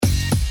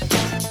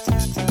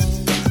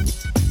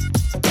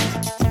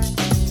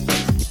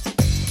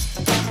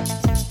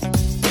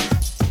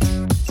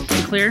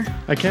clear?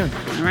 I can.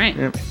 All right.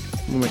 Yeah,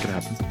 we'll make it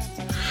happen.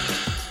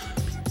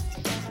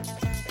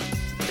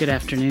 Good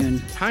afternoon.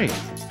 Hi.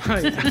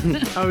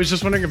 I was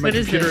just wondering if my What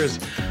is computer this?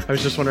 I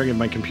was just wondering if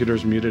my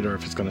computer's muted or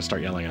if it's going to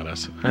start yelling at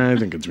us. I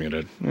think it's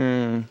muted.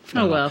 If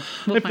not, well.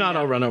 We'll if find not,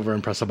 out. I'll run over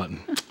and press a button.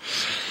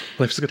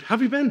 Life's good. How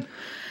have you been?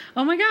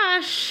 Oh my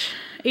gosh.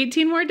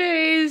 18 more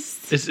days.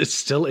 It's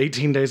still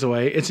 18 days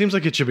away. It seems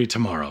like it should be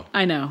tomorrow.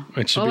 I know.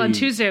 It should Well, on be-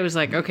 Tuesday, I was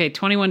like, okay,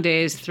 21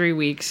 days, 3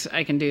 weeks.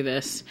 I can do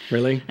this.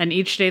 Really? And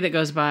each day that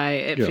goes by,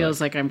 it You're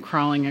feels like I'm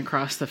crawling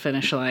across the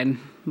finish line.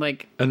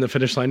 Like, And the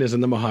finish line is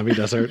in the Mojave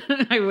Desert,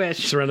 I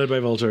wish. surrounded by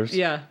vultures.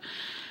 Yeah.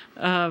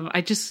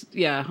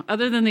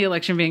 Other than the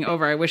election being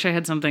over, I wish I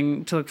had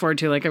something to look forward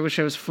to. Like, I wish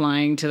I was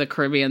flying to the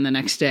Caribbean the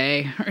next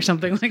day or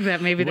something like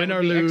that. Maybe Win that or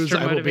would be lose, extra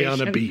I will be on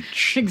a motivation.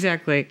 beach.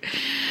 Exactly.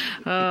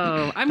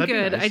 Oh, I'm That'd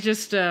be good. nice. I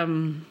just,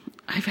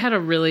 I've had a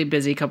really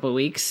busy couple of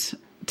weeks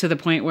to the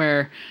point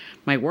where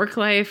my work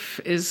life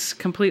is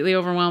completely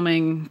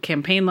overwhelming.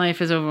 Campaign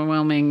life is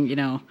overwhelming. You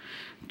know,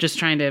 just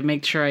trying to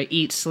make sure I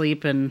eat,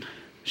 sleep, and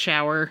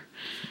shower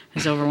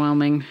is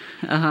overwhelming.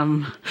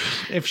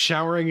 If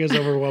showering is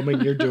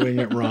overwhelming, you're doing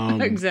it wrong.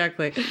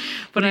 Exactly.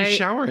 What are you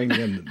showering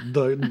in?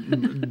 The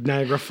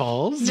Niagara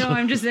Falls? No,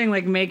 I'm just saying,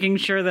 like, making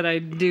sure that I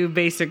do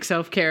basic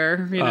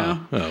self-care, you know?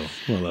 Well,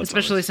 that's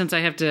Especially since I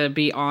have to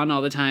be on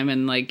all the time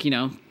and, like, you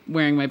know,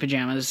 wearing my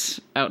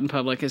pajamas out in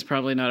public is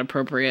probably not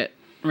appropriate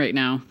right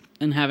now.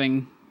 And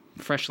having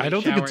freshly I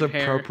don't think it's showered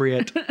hair.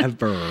 appropriate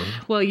ever.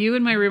 Well, you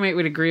and my roommate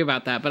would agree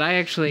about that, but I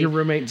actually... Your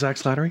roommate, Zach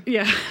Slattery?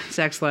 Yeah,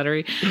 Zach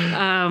Slattery.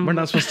 We're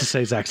not supposed to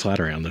say Zach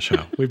Slattery on the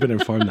show. We've been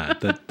informed that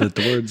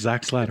the word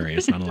Zach Slattery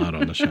is not allowed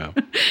on the show.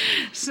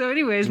 So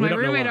anyways, We my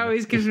don't know roommate why.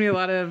 always gives me a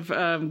lot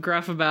of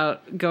gruff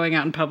about going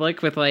out in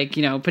public with, like,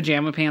 you know,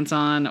 pajama pants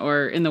on,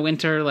 or in the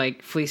winter,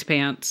 like, fleece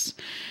pants,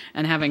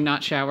 and having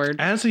not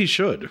showered. As he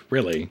should,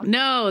 really.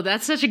 No,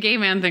 that's such a gay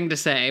man thing to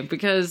say,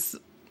 because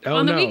Oh,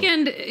 on the no.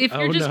 weekend, if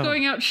you're Oh, just no.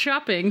 going out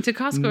shopping to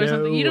Costco or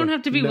something, you don't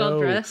have to be well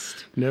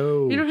dressed.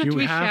 No, You don't have to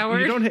be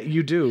showered. You don't.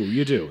 You do.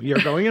 You do. You're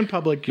going in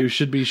public. You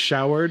should be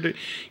showered.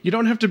 You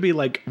don't have to be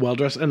like well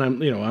dressed. And I'm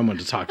one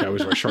to talk. I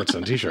always wear shorts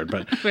and a t-shirt,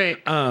 but Right.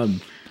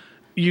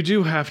 you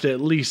do have to at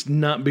least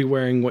not be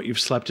wearing what you've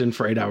slept in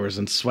for 8 hours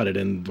and sweated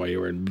in while you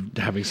were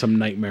having some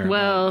nightmare.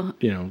 Well,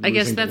 about, I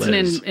guess losing that's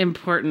Liz. an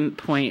important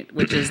point,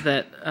 which is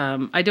that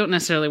I don't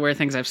necessarily wear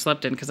things I've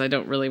slept in because I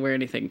don't really wear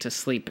anything to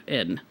sleep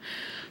in.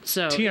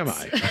 So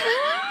TMI.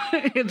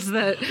 It's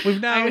that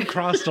We've now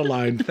crossed a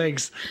line.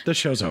 Thanks. The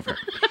show's over.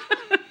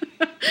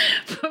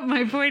 But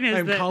my point is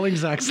I'm that calling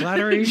Zach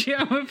Slattery.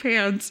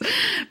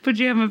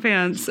 pajama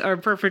pants are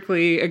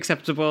perfectly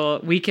acceptable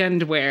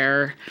weekend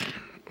wear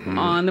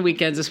on the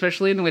weekends,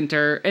 especially in the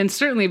winter, and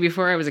certainly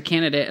before I was a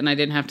candidate and I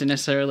didn't have to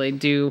necessarily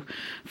do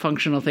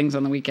functional things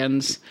on the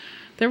weekends.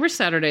 There were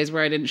Saturdays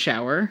where I didn't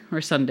shower, or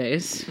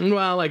Sundays.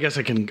 Well, I guess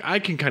I can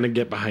kind of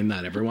get behind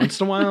that every once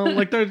in a while.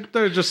 Like there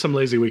are just some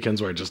lazy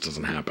weekends where it just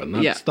doesn't happen.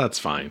 That's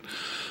fine.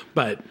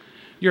 But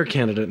you're a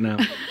candidate now.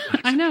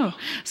 I know.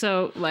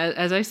 So,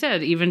 as I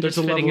said, even There's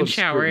just a fitting level and of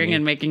showering scrutiny.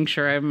 and making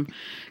sure I'm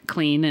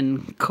clean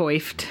and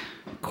coiffed,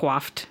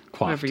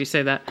 however you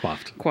say that.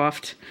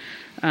 Coiffed.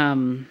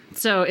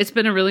 So it's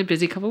been a really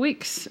busy couple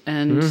weeks,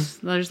 and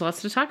there's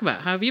lots to talk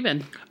about. How have you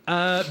been?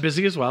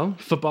 Busy as well.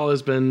 Football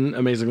has been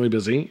amazingly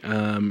busy.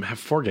 Have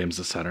 4 games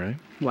this Saturday.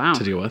 Wow.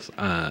 To deal with.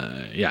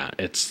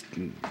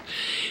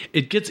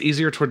 It gets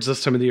easier towards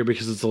this time of the year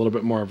because it's a little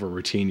bit more of a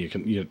routine.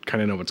 You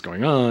kind of know what's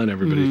going on.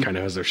 Everybody kind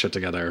of has their shit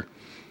together.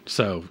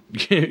 So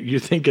you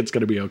think it's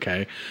going to be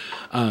okay.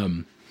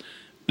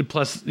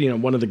 Plus,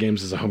 one of the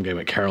games is a home game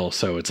at Carroll,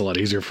 so it's a lot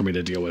easier for me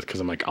to deal with because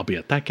I'm like, I'll be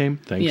at that game.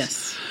 Thanks.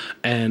 Yes.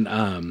 And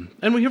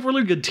we have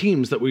really good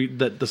teams that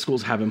the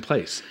schools have in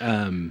place.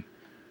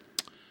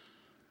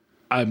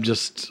 I'm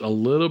just a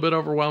little bit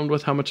overwhelmed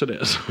with how much it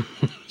is.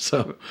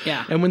 So,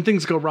 Yeah. And when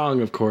things go wrong,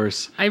 of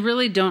course. I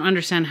really don't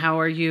understand how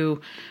are you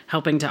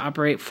helping to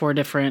operate 4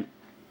 different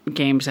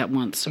games at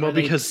once? Well, Are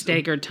they because-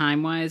 staggered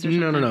time-wise or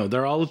something? No.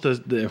 They're all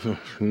at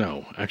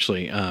no,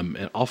 actually,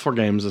 all 4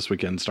 games this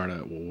weekend start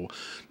at,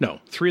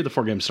 3 of the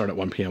 4 games start at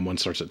 1 p.m. One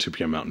starts at 2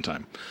 p.m. Mountain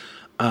Time.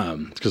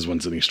 Because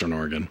one's in Eastern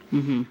Oregon.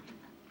 Mm-hmm.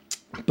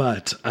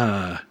 But,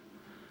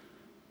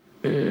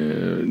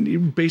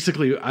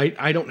 basically,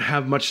 I don't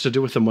have much to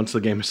do with them once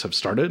the games have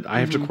started. I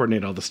have to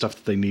coordinate all the stuff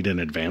that they need in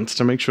advance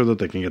to make sure that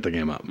they can get the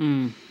game up.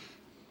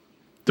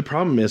 The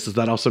problem is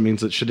that also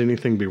means that should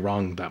anything be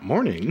wrong that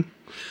morning,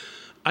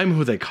 I'm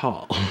who they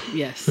call.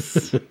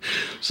 Yes.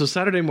 So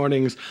Saturday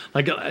mornings,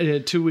 like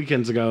 2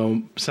 weekends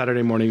ago,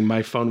 Saturday morning,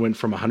 my phone went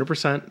from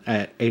 100%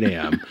 at 8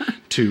 a.m.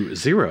 to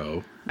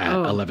 0 at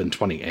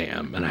 11:20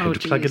 a.m. And I had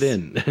to plug it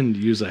in and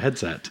use a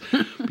headset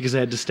because I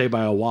had to stay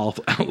by a wall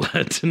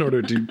outlet in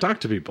order to talk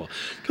to people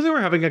because they were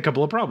having a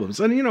couple of problems.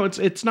 And,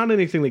 it's not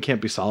anything that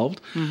can't be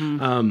solved.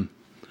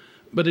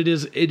 But it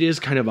is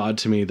kind of odd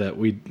to me that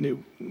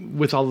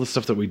with all the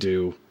stuff that we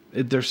do,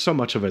 there's so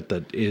much of it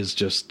that is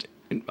just,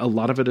 a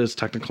lot of it is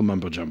technical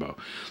mumbo jumbo.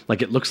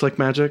 Like, it looks like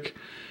magic,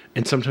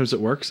 And sometimes it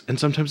works, and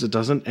sometimes it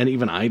doesn't. And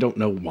even I don't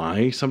know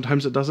why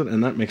sometimes it doesn't.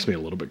 And that makes me a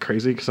little bit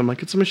crazy because I'm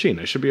like, it's a machine.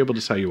 I should be able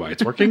to tell you why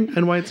it's working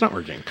and why it's not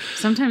working.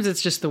 Sometimes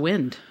it's just the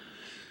wind.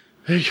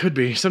 It could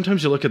be.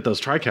 Sometimes you look at those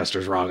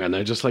TriCasters wrong, and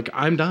they're just like,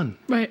 I'm done.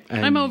 Right.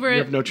 And I'm over it.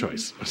 You have no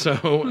choice.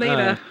 So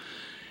Later.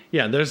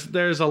 yeah,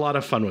 there's a lot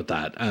of fun with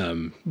that.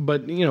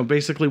 But,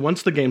 basically,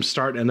 once the games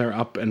start and they're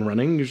up and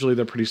running, usually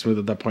they're pretty smooth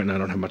at that point, and I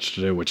don't have much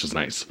to do, which is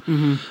nice.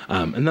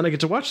 Mm-hmm. And then I get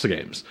to watch the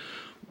games.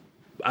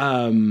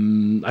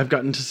 I've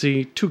gotten to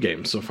see 2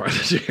 games so far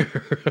this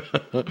year.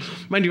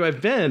 Mind you,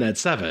 I've been at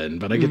 7,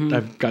 but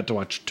I've got to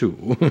watch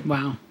 2.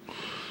 Wow.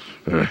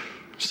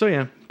 So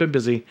yeah, been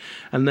busy.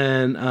 And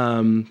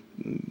then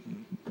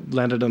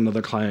landed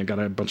another client, got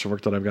a bunch of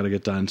work that I've got to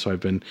get done. So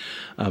I've been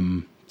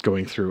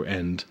going through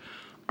and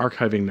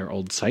archiving their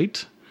old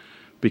site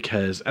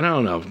because, and I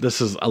don't know,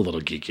 this is a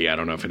little geeky. I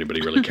don't know if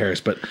anybody really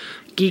cares, but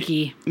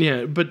geeky.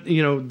 Yeah, but the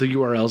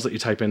URLs that you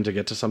type in to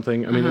get to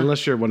something, I mean,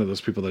 unless you're one of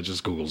those people that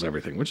just Googles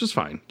everything, which is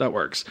fine. That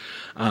works.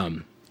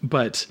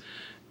 But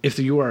if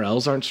the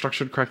URLs aren't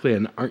structured correctly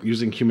and aren't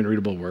using human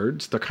readable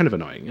words, they're kind of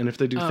annoying. And if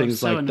they do things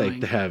so like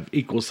they have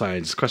equal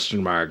signs,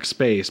 question mark,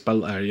 space,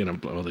 but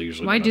well, they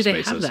usually why do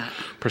they spaces. have that?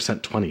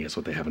 %20 is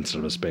what they have instead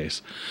of a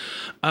space.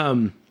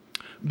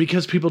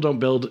 Because people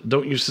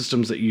don't use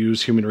systems that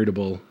use human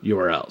readable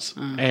URLs.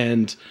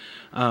 And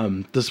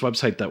this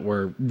website that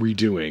we're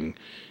redoing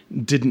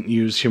didn't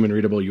use human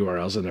readable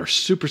URLs, and they're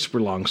super, super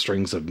long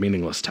strings of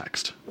meaningless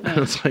text. And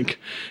it's like,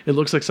 it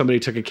looks like somebody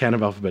took a can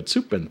of alphabet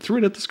soup and threw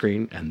it at the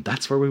screen, and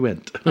that's where we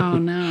went. Oh,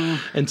 no.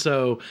 And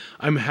so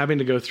I'm having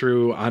to go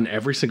through on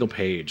every single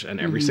page and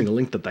every single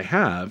link that they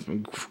have,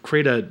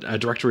 create a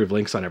directory of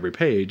links on every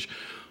page,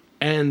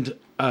 and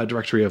a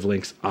directory of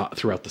links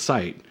throughout the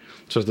site.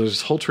 So there's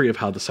this whole tree of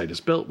how the site is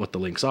built, what the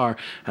links are,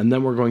 and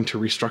then we're going to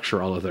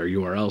restructure all of their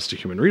URLs to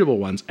human readable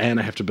ones, and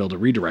I have to build a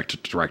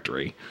redirected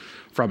directory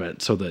from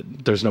it so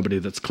that there's nobody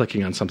that's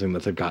clicking on something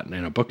that they've gotten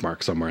in a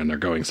bookmark somewhere and they're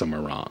going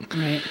somewhere wrong.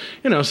 Right.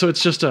 So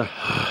it's just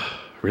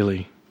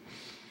really.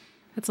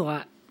 That's a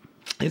lot.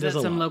 Is that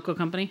some local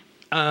company?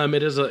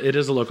 It is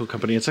a local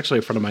company. It's actually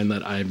a friend of mine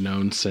that I've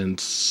known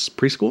since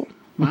preschool.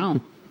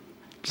 Wow.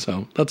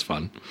 So that's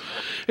fun.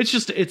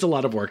 It's a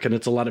lot of work, and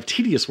it's a lot of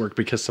tedious work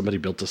because somebody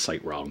built a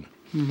site wrong.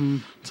 Mm-hmm.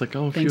 It's like,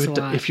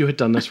 if you had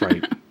done this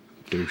right,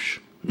 douche.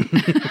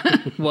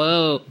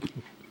 Whoa.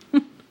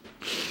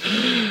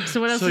 So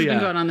what else has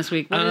been going on this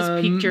week? What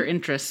has piqued your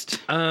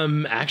interest?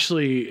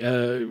 Actually,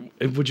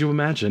 would you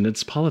imagine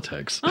it's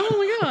politics? Oh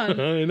my God.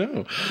 I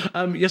know.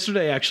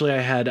 Yesterday, actually, I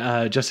had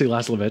Jesse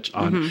Laslovich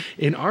on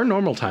in our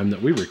normal time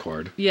that we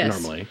record. Yes.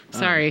 Normally.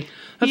 Sorry.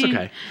 That's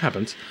okay.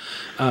 Happens.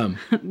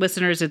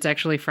 Listeners, it's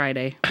actually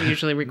Friday. We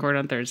usually record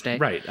on Thursday.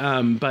 Right.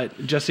 But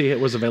Jesse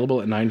was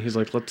available at 9. He's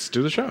like, let's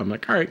do the show. I'm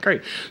like, all right,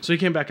 great. So he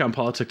came back on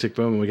Politics Tick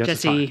Boom, and we got to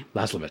talk.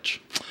 Laslovich,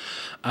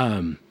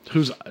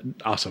 who's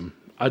awesome.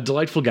 A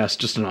delightful guest,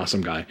 just an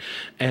awesome guy.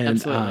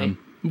 And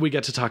we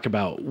get to talk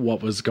about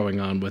what was going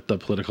on with the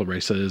political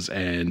races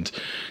and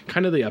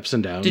kind of the ups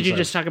and downs. Did you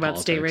just talk about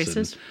state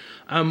races?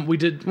 We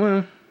did.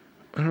 Well,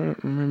 I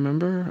don't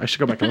remember. I should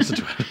go back and listen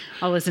to it.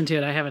 I'll listen to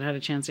it. I haven't had a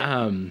chance yet.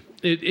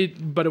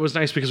 But it was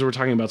nice because we're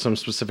talking about some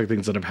specific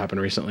things that have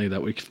happened recently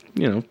that we,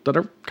 that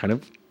are kind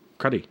of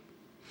cruddy.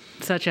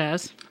 Such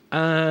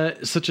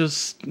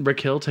as Rick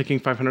Hill taking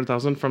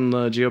 $500,000 from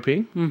the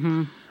GOP.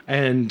 Mm-hmm.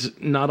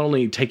 And not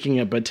only taking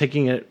it, but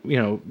taking it,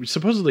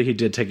 supposedly he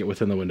did take it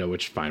within the window,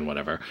 which fine,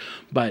 whatever.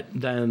 But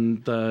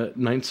then the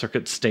Ninth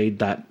Circuit stayed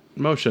that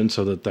motion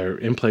so that they're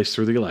in place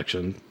through the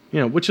election,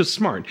 which is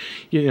smart.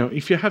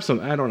 If you have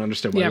some, I don't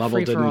understand why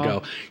Lovell didn't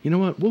go, you know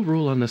what, we'll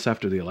rule on this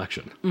after the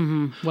election.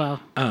 Mm-hmm. Well,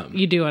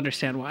 you do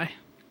understand why.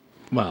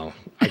 Well,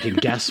 I can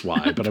guess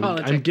why, but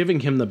I'm giving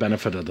him the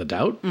benefit of the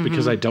doubt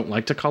because I don't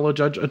like to call a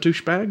judge a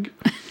douchebag.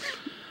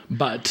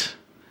 But,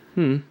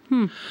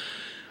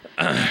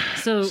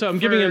 So I'm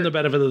giving him the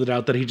benefit of the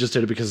doubt that he just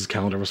did it because his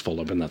calendar was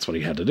full up and that's what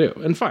he had to do.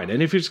 And fine.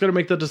 And if he's going to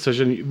make the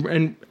decision,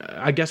 and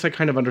I guess I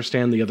kind of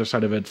understand the other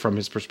side of it from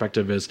his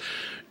perspective is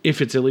if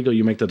it's illegal,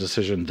 you make the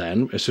decision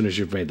then as soon as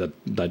you've made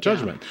that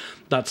judgment. Yeah.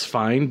 That's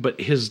fine. But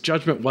his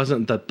judgment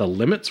wasn't that the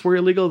limits were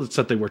illegal. It's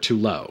that they were too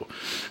low.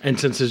 And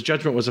since his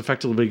judgment was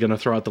effectively going to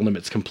throw out the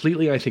limits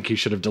completely, I think he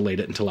should have delayed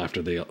it until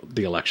after the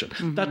election.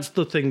 Mm-hmm. That's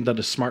the thing that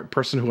a smart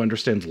person who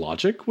understands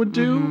logic would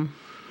do. Mm-hmm.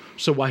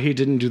 So why he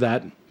didn't do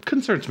that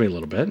concerns me a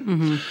little bit.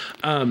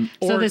 Mm-hmm.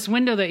 So this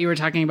window that you were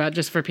talking about,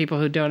 just for people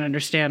who don't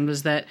understand,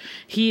 was that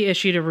he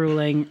issued a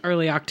ruling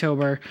early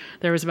October.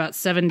 There was about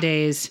 7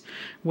 days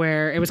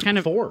where it was kind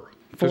of... Four?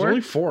 There's only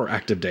 4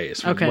 active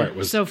days.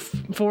 Okay, so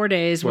 4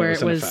 days where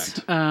it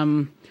was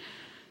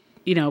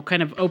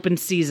kind of open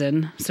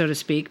season, so to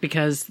speak,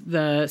 because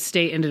the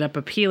state ended up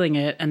appealing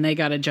it, and they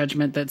got a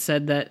judgment that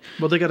said that...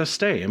 Well, they got to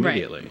stay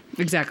immediately. Right,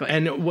 exactly.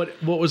 And what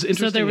was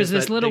interesting... So there was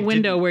this little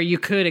window where you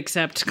could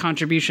accept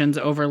contributions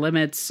over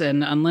limits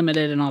and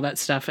unlimited and all that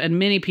stuff, and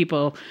many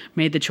people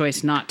made the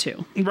choice not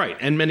to. Right,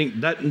 and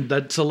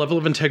that's a level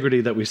of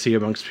integrity that we see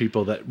amongst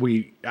people that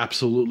we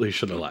absolutely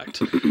should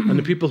elect. And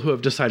the people who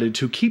have decided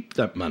to keep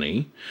that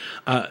money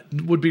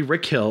would be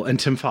Rick Hill and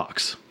Tim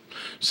Fox.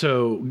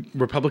 So,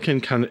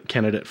 Republican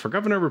candidate for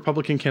governor,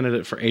 Republican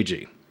candidate for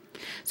AG.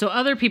 So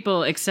other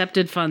people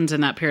accepted funds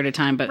in that period of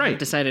time, but Right.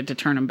 decided to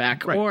turn them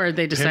back, Right. or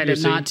they decided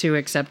Busey. not to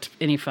accept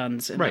any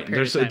funds in that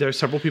period of time. There's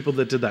several people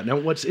that did that. Now,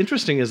 what's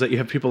interesting is that you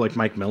have people like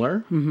Mike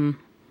Miller. Mm-hmm.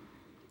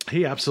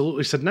 He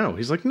absolutely said no.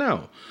 He's like,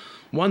 no.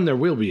 One, there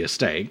will be a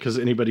stay, because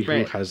anybody who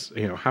Right. has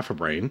half a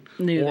brain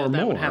Knew or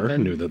that would more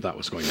happen. knew that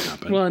was going to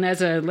happen. Well, and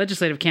as a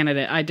legislative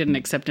candidate, I didn't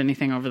accept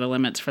anything over the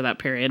limits for that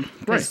period,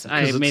 because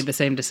Right, 'cause I made the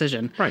same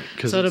decision. Right,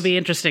 'cause so it'll it's- be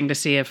interesting to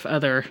see if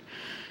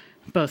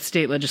both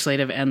state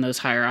legislative and those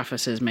higher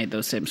offices made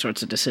those same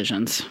sorts of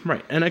decisions.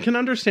 Right. And I can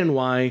understand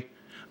why.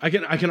 I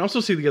can also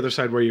see the other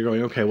side where you're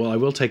going, okay, well, I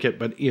will take it,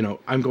 but,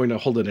 I'm going to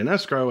hold it in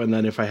escrow, and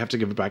then if I have to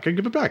give it back, I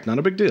give it back. Not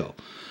a big deal.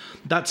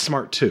 That's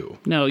smart, too.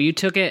 No, you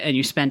took it and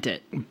you spent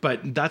it.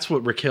 But that's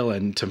what Rick Hill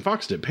and Tim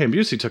Fox did. Pam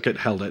Busey took it,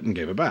 held it, and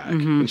gave it back.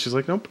 Mm-hmm. And she's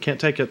like, nope,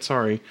 can't take it,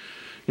 sorry.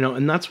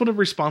 And that's what a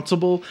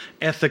responsible,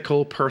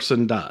 ethical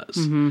person does.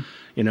 Mm-hmm.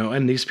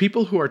 And these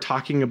people who are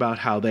talking about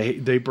how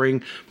they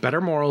bring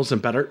better morals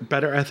and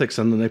better ethics,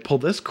 and then they pull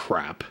this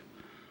crap.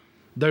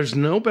 There's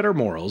no better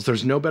morals.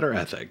 There's no better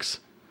ethics.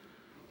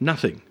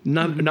 Nothing.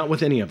 Not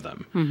with any of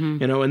them.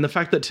 Mm-hmm. And the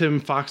fact that Tim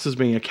Fox is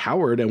being a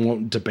coward and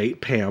won't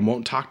debate Pam,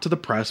 won't talk to the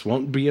press,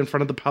 won't be in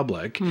front of the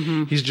public.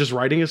 Mm-hmm. He's just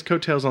riding his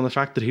coattails on the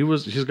fact that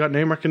he's got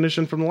name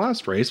recognition from the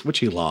last race, which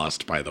he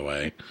lost, by the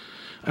way.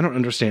 I don't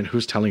understand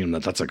who's telling him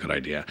that that's a good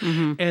idea.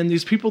 Mm-hmm. And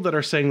these people that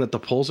are saying that the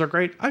polls are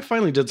great, I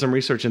finally did some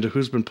research into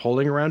who's been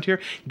polling around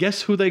here.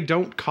 Guess who they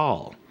don't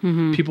call?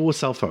 Mm-hmm. People with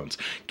cell phones.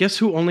 Guess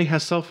who only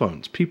has cell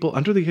phones? People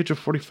under the age of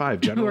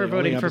 45 generally Who are voting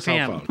only have for a cell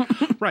Pam.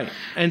 phone. Right.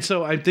 And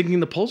so I'm thinking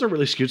the polls are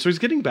really skewed, so he's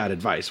getting bad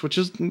advice,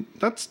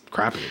 that's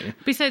crappy.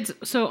 Besides,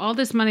 so all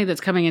this money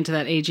that's coming into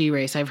that AG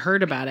race, I've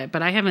heard about it,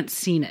 but I haven't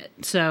seen it.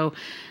 So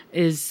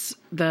is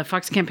the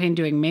Fox campaign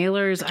doing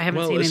mailers? I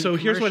haven't seen any so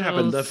here's what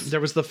happened. commercials. There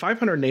was the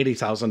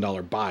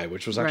 $580,000 buy,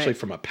 which was actually Right.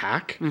 from a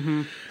PAC.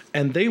 Mm-hmm.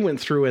 And they went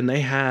through and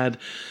they had,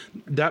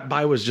 that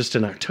buy was just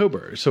in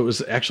October. So it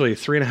was actually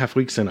 3.5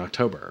 weeks in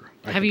October.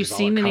 Have you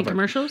seen any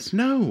commercials?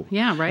 No.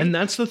 Yeah, right. And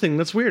that's the thing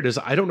that's weird is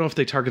I don't know if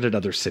they targeted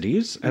other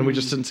cities and we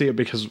just didn't see it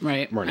because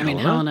Right. we're in I mean,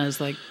 Helena.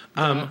 Helena's like...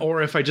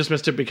 Or if I just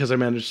missed it because I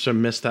managed to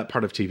miss that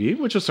part of TV,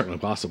 which is certainly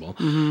possible.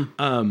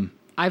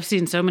 I've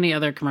seen so many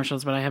other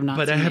commercials, but I have not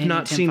But seen I have any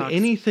not Tim seen Fox.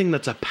 anything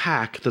that's a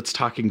PAC that's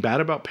talking bad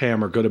about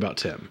Pam or good about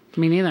Tim.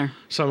 Me neither.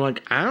 So I'm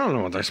like, I don't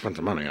know what they spent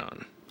the money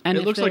on. And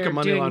it if looks like a they're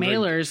money doing laundering.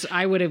 mailers,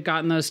 I would have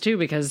gotten those too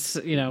because,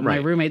 my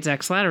Right. roommate,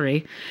 Zach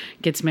Slattery,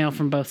 gets mail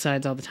from both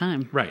sides all the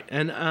time. Right.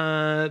 And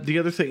the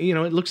other thing,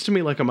 it looks to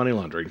me like a money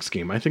laundering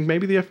scheme. I think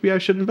maybe the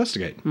FBI should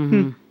investigate.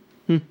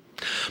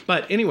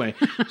 But anyway,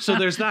 so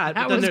there's that.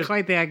 That But then was there's-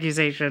 quite the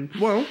accusation.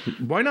 Well,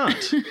 why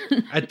not?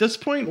 At this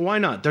point, why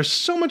not? There's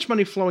so much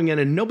money flowing in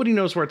and nobody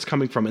knows where it's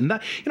coming from. And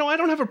that, I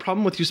don't have a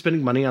problem with you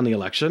spending money on the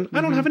election.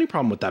 I don't have any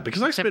problem with that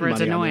because I spend for it's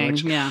money on the annoying,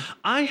 election. yeah.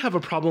 I have a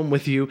problem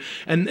with you.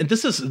 And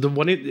this is the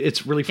one,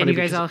 it's really Can funny. you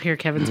guys all hear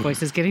Kevin's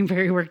voice is getting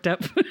very worked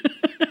up?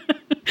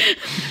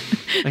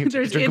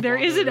 There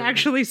isn't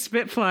actually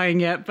spit flying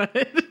yet, but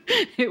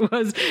it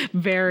was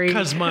very...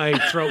 Because my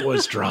throat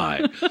was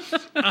dry.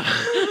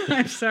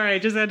 I'm sorry, I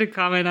just had to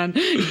comment on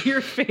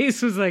your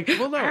face was like...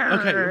 Well, no,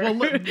 okay. Well,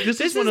 look,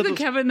 this is one of the those-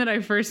 Kevin that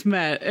I first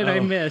met and I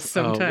miss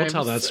sometimes. we'll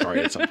tell that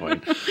story at some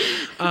point.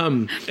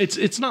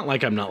 It's not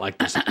like I'm not like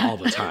this all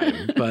the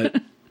time,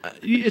 but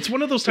it's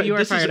one of those times. You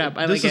are fired up.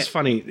 I this like is it.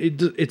 funny.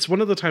 It's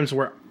one of the times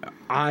where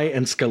I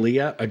and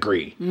Scalia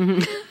agree.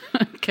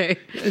 Okay.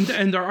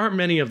 And there aren't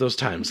many of those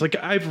times. Like,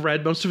 I've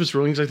read most of his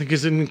rulings. I think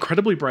he's an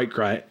incredibly bright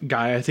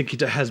guy. I think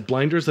he has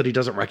blinders that he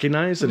doesn't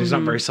recognize, and he's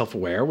not very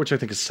self-aware, which I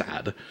think is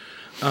sad.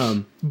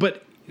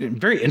 But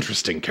very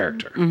interesting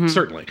character,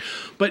 certainly.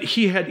 But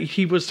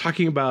he was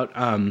talking about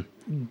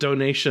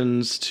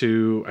donations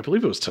to, I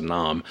believe it was to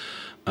NOM,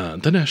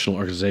 the National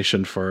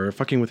Organization for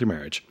Fucking With Your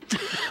Marriage.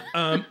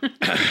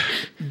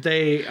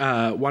 They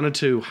wanted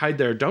to hide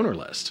their donor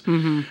list.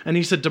 And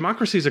he said,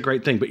 democracy is a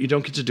great thing, but you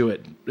don't get to do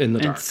it in the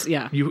dark.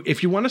 yeah.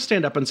 If you want to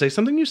stand up and say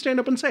something, you stand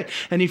up and say it.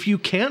 And if you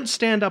can't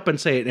stand up and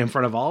say it in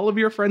front of all of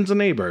your friends and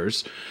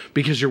neighbors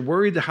because you're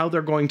worried how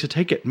they're going to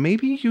take it,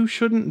 maybe you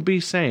shouldn't be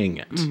saying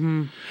it.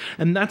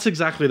 And that's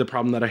exactly the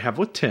problem that I have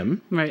with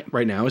Tim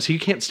right now, is he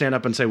can't stand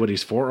up and say what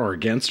he's for or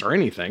against or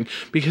anything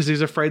because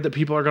he's afraid that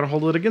people are going to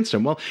hold it against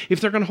him. Well, if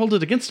they're going to hold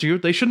it against you,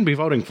 they shouldn't be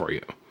voting for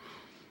you.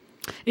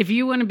 If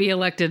you want to be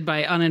elected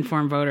by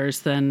uninformed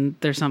voters, then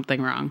there's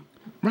something wrong.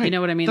 Right. You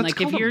know what I mean? That's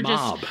like if called a you're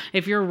mob.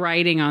 if you're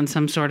writing on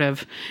some sort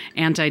of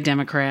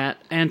anti-Democrat,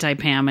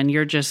 anti-Pam, and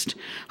you're just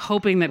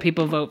hoping that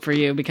people vote for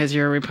you because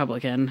you're a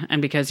Republican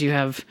and because you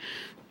have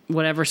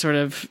whatever sort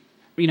of,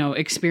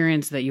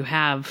 experience that you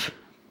have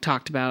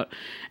talked about,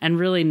 and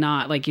really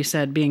not, like you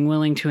said, being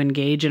willing to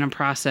engage in a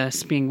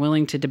process, being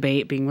willing to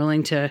debate, being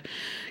willing to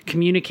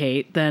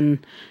communicate, then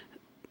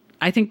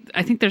I think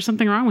there's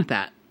something wrong with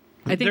that.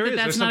 I think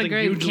that's not a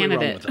great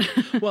candidate.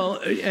 Well,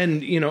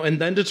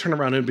 and then to turn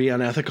around and be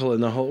unethical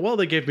in the whole, well,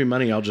 they gave me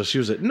money, I'll just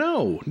use it.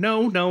 No.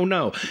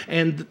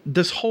 And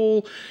this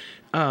whole,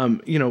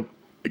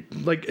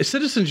 like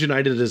Citizens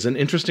United is an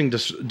interesting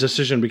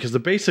decision because the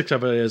basics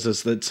of it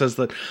is that it says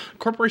that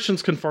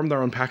corporations can form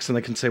their own PACs and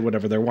they can say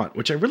whatever they want,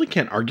 which I really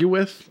can't argue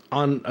with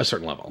on a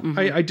certain level.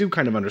 Mm-hmm. I do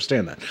kind of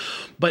understand that.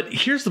 But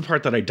here's the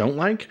part that I don't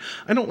like.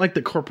 I don't like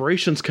that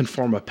corporations can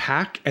form a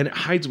PAC and it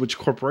hides which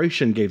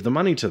corporation gave the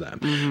money to them.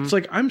 Mm-hmm. It's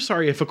like, I'm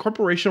sorry, if a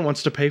corporation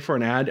wants to pay for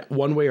an ad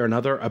one way or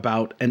another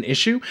about an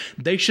issue,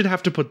 they should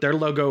have to put their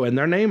logo and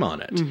their name on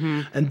it.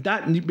 Mm-hmm. And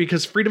that,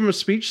 because freedom of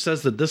speech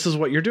says that this is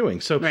what you're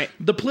doing. So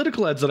the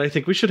political ads that I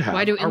think we should have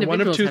are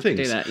one of two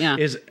things.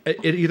 Is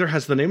it either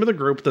has the name of the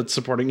group that's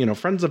supporting,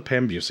 Friends of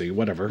Pam Busey,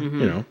 whatever,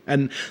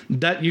 and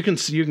that you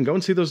can go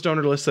and see those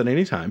donor lists at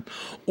any time,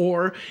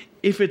 or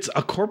if it's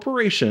a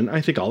corporation,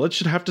 I think all it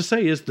should have to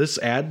say is this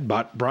ad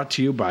brought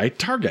to you by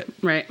Target.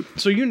 Right.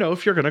 So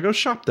if you're going to go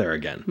shop there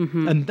again.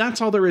 Mm-hmm. And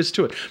that's all there is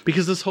to it.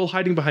 Because this whole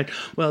hiding behind,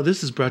 well,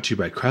 this is brought to you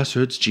by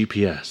Crossroads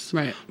GPS.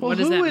 Right. Well, what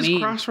does that mean? Who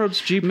is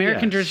Crossroads GPS?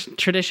 American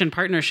Tradition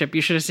Partnership.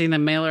 You should have seen the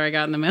mailer I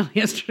got in the mail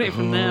yesterday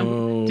from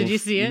them. Did you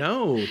see it?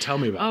 No. Tell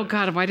me about it. Oh,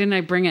 God. Why didn't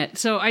I bring it?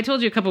 So I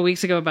told you a couple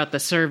weeks ago about the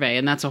survey,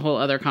 and that's a whole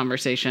other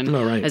conversation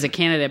as a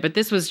candidate. But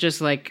this was just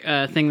like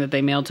a thing that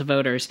they mailed to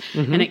voters.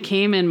 Mm-hmm. And it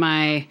came in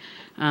my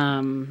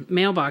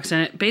mailbox,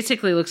 and it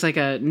basically looks like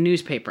a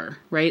newspaper,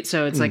 right?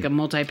 So it's like a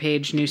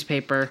multi-page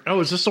newspaper. Oh,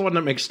 is this the one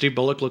that makes Steve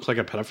Bullock look like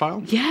a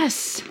pedophile?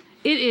 Yes,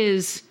 it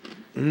is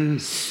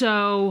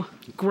so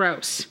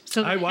gross.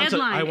 So the I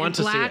want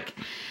to see it.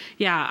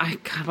 Yeah,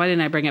 God, why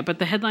didn't I bring it? But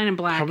the headline in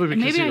black. Probably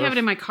because maybe I have it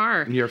in my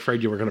car. You're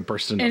afraid you were going to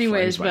burst into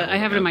flames. But I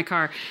have it in my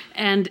car.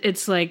 And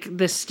it's like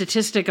this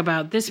statistic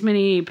about this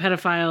many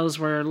pedophiles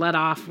were let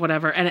off,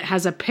 whatever. And it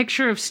has a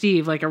picture of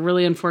Steve, like a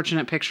really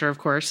unfortunate picture, of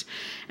course.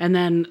 And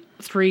then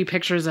 3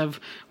 pictures of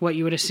what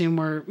you would assume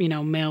were,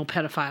 male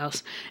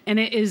pedophiles. And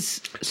it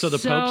is so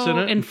Pope's in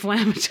it?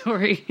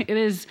 Inflammatory. It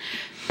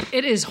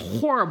is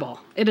horrible.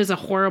 It is a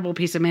horrible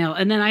piece of mail.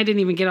 And then I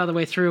didn't even get all the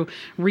way through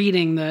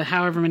reading the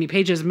however many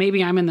pages.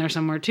 Maybe I'm in there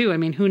somewhere too. I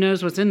mean, who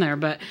knows what's in there,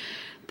 but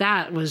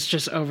that was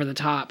just over the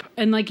top.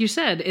 And like you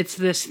said, it's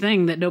this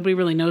thing that nobody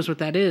really knows what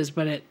that is,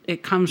 but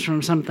it comes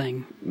from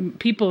something.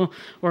 People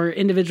or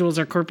individuals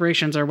or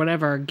corporations or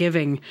whatever are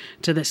giving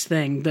to this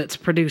thing that's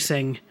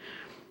producing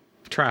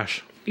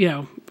trash,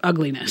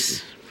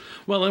 ugliness.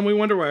 Well, and we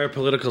wonder why our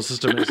political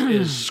system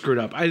is screwed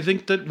up. I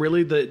think that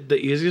really the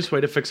easiest way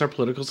to fix our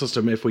political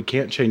system, if we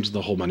can't change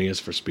the whole money is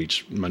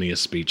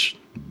speech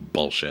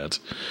bullshit,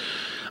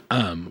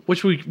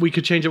 which we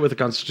could change it with a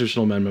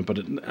constitutional amendment,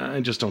 but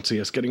I just don't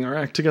see us getting our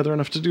act together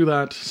enough to do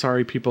that.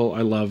 Sorry, people.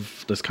 I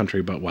love this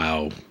country, but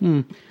wow.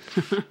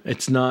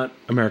 It's not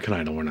American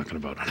Idol. We're not going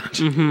to vote on it.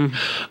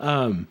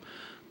 Mm-hmm.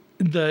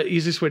 The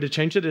easiest way to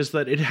change it is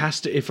that it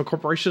has to, if a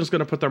corporation is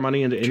going to put their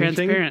money into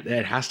anything,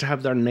 it has to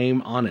have their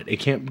name on it. It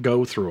can't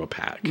go through a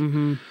PAC.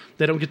 Mm-hmm.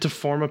 They don't get to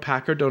form a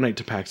PAC or donate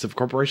to PACs. If a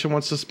corporation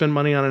wants to spend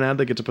money on an ad,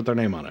 they get to put their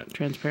name on it.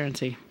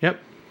 Transparency. Yep.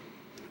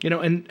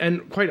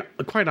 And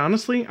quite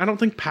honestly, I don't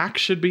think PACs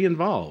should be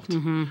involved.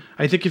 Mm-hmm.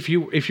 I think if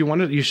you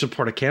want to, you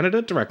support a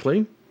candidate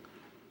directly,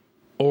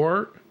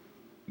 or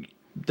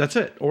that's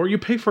it. Or you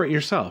pay for it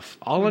yourself,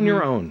 all on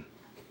your own,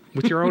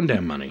 with your own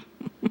damn money.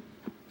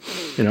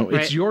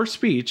 It's your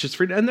speech. It's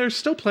free. And there's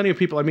still plenty of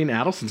people. I mean,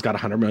 Adelson's got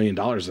 $100 million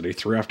that he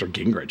threw after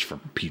Gingrich, for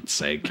Pete's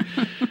sake.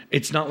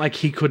 It's not like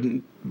he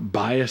couldn't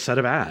buy a set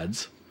of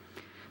ads.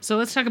 So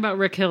let's talk about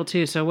Rick Hill,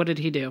 too. So what did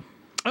he do?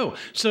 Oh,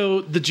 so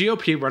the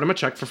GOP wrote him a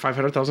check for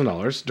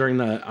 $500,000 during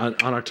on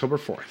October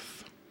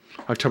 4th.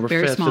 October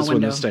Very 5th is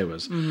when the stay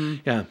was.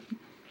 Mm-hmm. Yeah.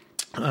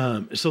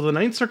 So the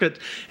Ninth Circuit,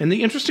 and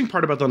the interesting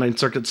part about the Ninth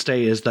Circuit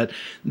stay is that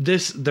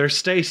their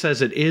stay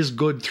says it is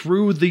good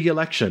through the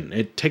election.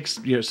 It takes,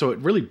 so it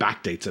really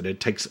backdates it. It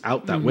takes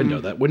out that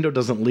window. That window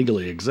doesn't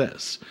legally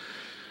exist.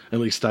 At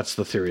least that's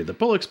the theory that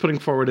Bullock's putting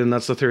forward, and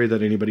that's the theory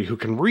that anybody who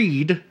can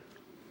read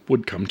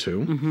would come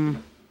to.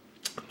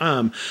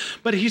 Mm-hmm.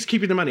 But he's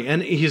keeping the money,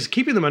 and he's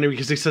keeping the money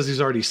because he says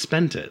he's already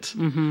spent it.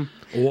 Mm-hmm.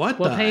 What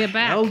the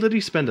hell did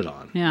he spend it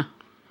on? Yeah.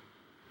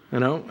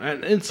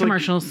 And it's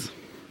commercials,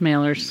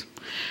 mailers.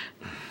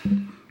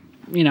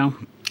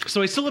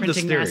 So I still have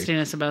this theory.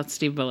 Nastiness about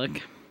Steve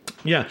Bullock.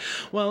 Yeah.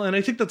 Well, and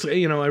I think that's,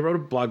 I wrote a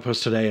blog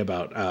post today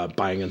about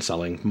buying and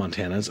selling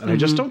Montanas, and I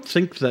just don't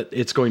think that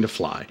it's going to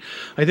fly.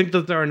 I think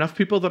that there are enough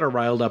people that are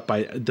riled up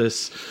by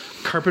this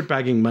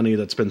carpetbagging money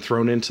that's been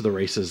thrown into the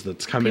races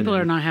that's come in. People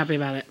are not happy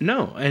about it.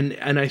 No.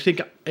 And I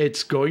think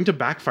it's going to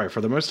backfire for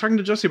them. I was talking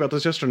to Jesse about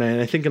this yesterday,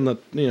 and I think in the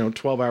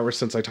 12 hours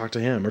since I talked to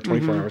him, or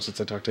 24 hours since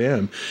I talked to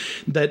him,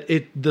 that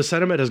the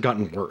sentiment has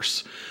gotten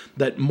worse.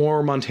 That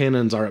more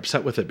Montanans are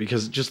upset with it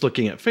because just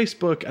looking at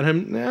Facebook,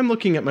 and I'm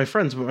looking at my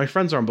friends, but my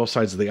friends are on both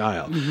sides of the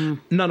aisle.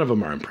 None of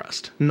them are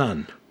impressed.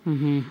 None.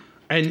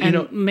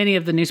 And many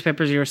of the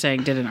newspapers you were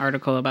saying did an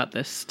article about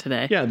this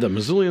today. Yeah, the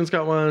Missoulian's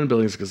got one,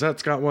 Billings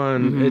Gazette's got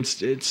one.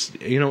 It's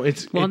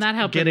and that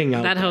helps getting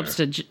out. That there. helps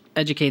to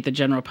educate the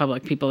general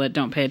public, people that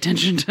don't pay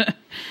attention to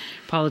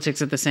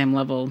politics at the same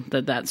level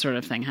that sort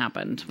of thing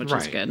happened, which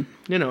is good.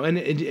 And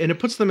it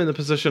puts them in the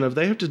position of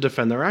they have to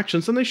defend their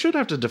actions, and they should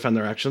have to defend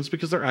their actions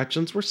because their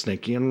actions were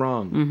snaky and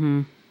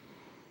wrong.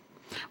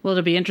 Well,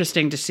 it'll be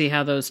interesting to see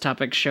how those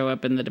topics show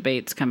up in the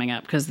debates coming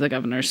up, because the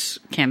governor's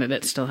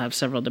candidates still have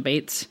several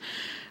debates.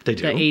 They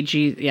do. The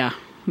AG, yeah.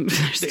 The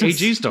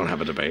AGs don't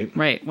have a debate.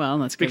 Right. Well,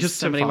 that's because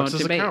somebody won't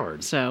debate. A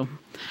coward. So,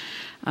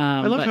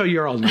 I love how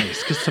you're all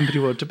nice because somebody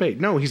won't debate.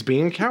 No, he's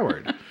being a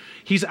coward.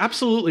 He's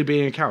absolutely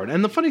being a coward.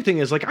 And the funny thing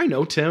is, I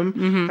know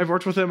Tim. I've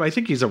worked with him. I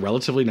think he's a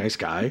relatively nice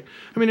guy.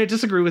 I mean, I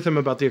disagree with him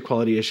about the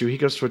equality issue. He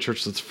goes to a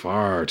church that's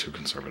far too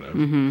conservative.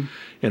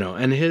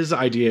 And his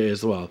idea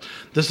is, well,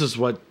 this is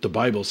what the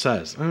Bible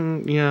says.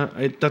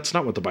 That's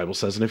not what the Bible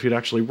says. And if you'd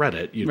actually read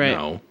it, you'd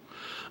know.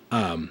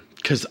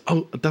 Because,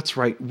 that's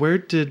right. Where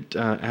did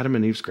Adam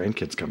and Eve's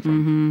grandkids come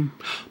from?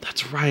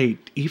 That's right.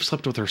 Eve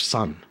slept with her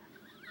son.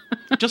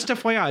 Just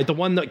FYI, the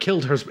one that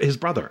killed his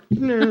brother.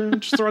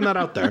 Just throwing that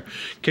out there,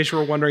 in case you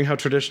were wondering how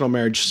traditional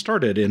marriage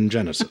started in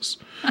Genesis.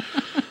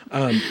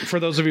 For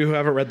those of you who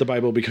haven't read the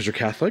Bible because you're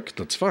Catholic,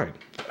 that's fine.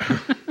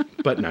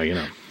 But now you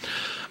know.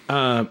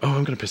 I'm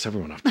going to piss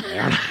everyone off today,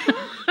 aren't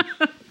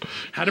I?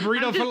 Had a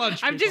burrito for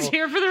lunch. I'm just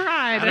here for the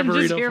ride. I'm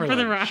just here for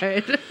the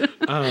ride.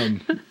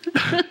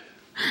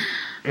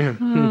 I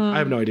have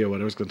no idea what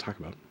I was going to talk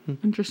about.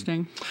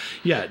 Interesting.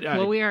 Yeah.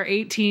 Well, we are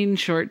 18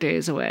 short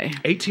days away.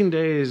 18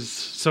 days.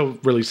 So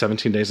really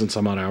 17 days and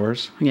some odd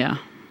hours. Yeah.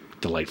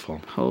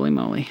 Delightful. Holy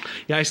moly.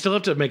 Yeah, I still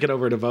have to make it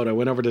over to vote. I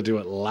went over to do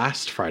it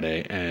last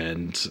Friday,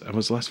 and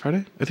was it last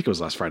Friday? I think it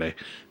was last Friday.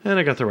 And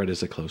I got there right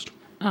as it closed.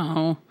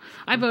 Oh,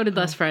 I voted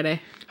last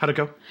Friday. How'd it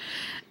go?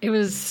 It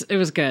was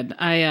good.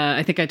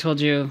 I think I told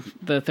you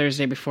the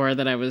Thursday before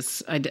that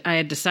I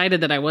had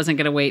decided that I wasn't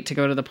going to wait to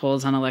go to the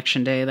polls on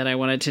election day, that I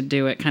wanted to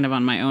do it kind of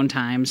on my own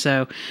time.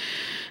 So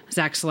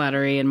Zach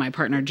Slattery and my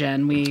partner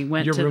Jen, we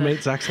went to your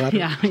roommate Zach Slattery?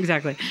 Yeah,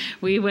 exactly.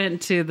 We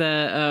went to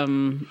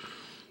the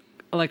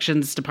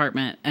elections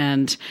department,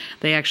 and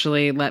they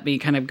actually let me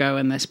kind of go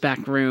in this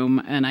back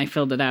room, and I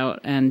filled it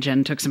out, and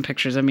Jen took some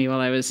pictures of me while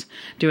I was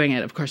doing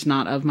it. Of course,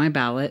 not of my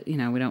ballot. We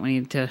don't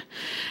need to,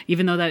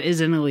 even though that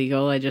isn't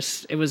illegal.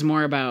 It was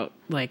more about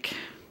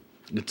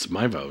it's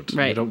my vote.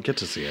 Right. I don't get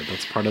to see it.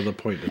 That's part of the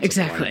point. It's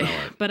exactly.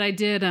 But I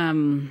did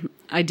want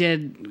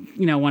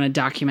to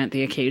document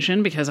the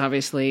occasion, because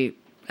obviously,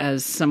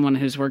 as someone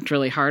who's worked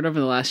really hard over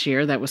the last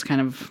year, that was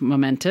kind of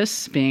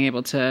momentous, being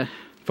able to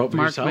mark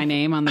yourself? My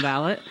name on the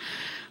ballot.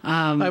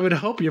 I would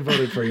hope you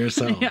voted for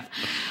yourself. Yeah.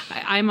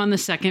 I'm on the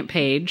second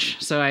page,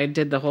 so I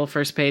did the whole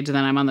first page, and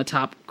then I'm on the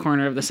top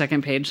corner of the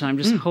second page, so I'm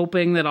just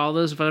hoping that all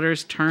those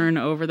voters turn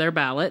over their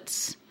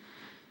ballots.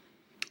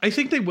 I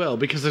think they will,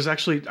 because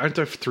aren't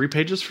there 3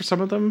 pages for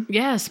some of them?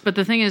 Yes, but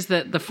the thing is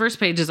that the first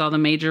page is all the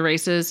major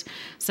races,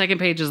 second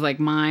page is like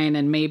mine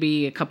and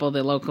maybe a couple of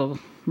the local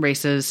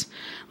races,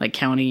 like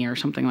county or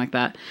something like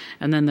that,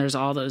 and then there's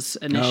all those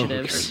initiatives. No,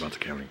 who cares about the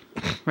county?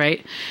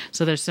 Right?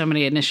 So there's so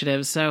many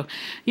initiatives. So,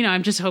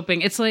 I'm just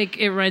hoping, it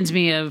reminds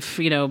me of,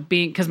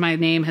 being, because my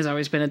name has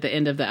always been at the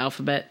end of the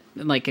alphabet,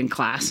 like in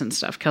class and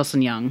stuff,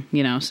 Kelson Young,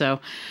 so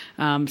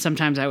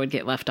sometimes I would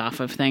get left off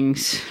of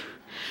things.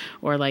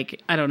 Or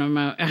I don't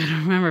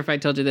remember if I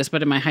told you this,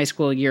 but in my high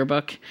school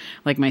yearbook,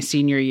 my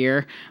senior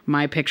year,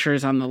 my picture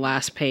is on the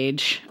last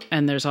page,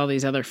 and there's all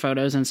these other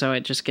photos, and so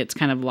it just gets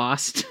kind of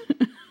lost.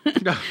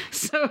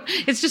 So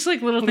it's just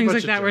little things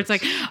like that, where it's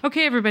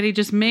okay, everybody,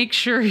 just make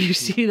sure you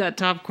see that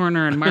top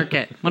corner and mark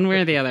it one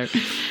way or the other.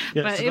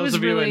 Yeah, but so it was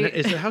really...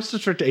 Is it House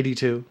District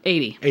 82?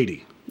 80.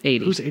 80.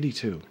 80. Who's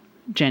 82?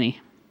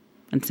 Jenny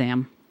and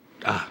Sam.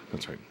 Ah,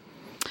 that's right.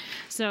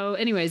 So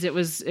anyways, it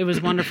was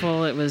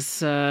wonderful. It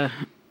was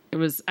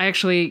I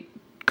actually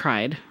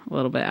cried a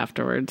little bit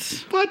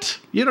afterwards. What?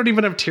 You don't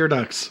even have tear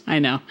ducts. I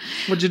know.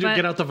 What'd you do?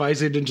 Get out the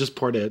Visine and just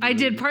pour it in? I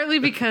did, partly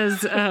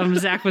because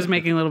Zach was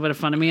making a little bit of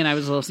fun of me, and I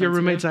was a little sensitive.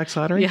 Your roommate Zach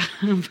Slattery?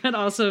 Yeah, but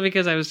also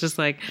because I was just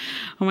oh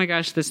my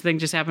gosh, this thing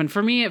just happened.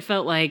 For me, it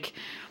felt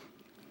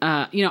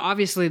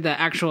obviously the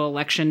actual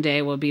election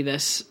day will be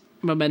this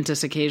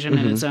momentous occasion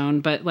in its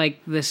own, but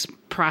this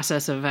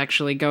process of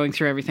actually going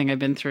through everything I've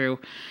been through,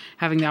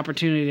 having the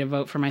opportunity to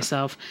vote for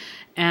myself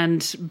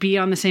and be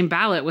on the same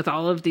ballot with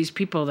all of these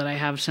people that I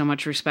have so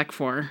much respect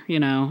for,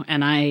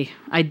 and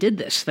I did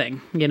this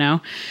thing,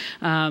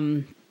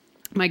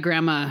 my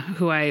grandma,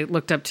 who I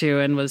looked up to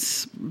and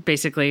was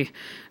basically,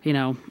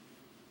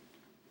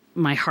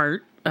 my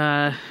heart,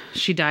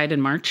 she died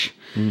in March.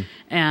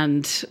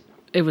 And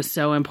it was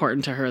so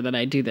important to her that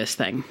I do this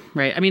thing,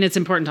 right? I mean, it's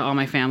important to all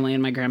my family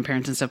and my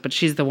grandparents and stuff, but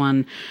she's the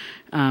one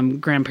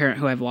grandparent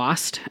who I've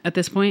lost at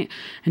this point,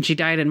 and she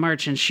died in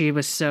March, and she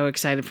was so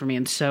excited for me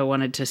and so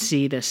wanted to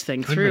see this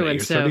thing through. And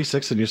you're so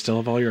 36 and you still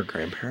have all your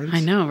grandparents? I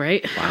know,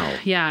 right? Wow.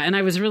 Yeah, and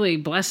I was really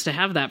blessed to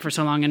have that for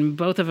so long, and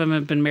both of them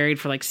have been married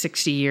for like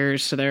 60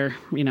 years, so they're,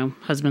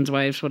 husbands,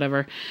 wives,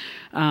 whatever.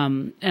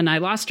 And I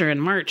lost her in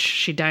March.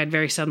 She died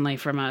very suddenly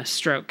from a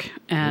stroke,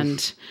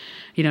 and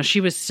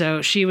she was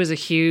a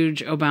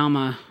huge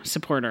Obama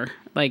supporter.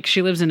 Like,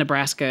 she lives in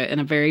Nebraska in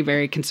a very,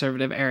 very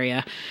conservative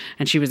area,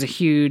 and she was a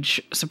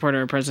huge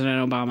supporter of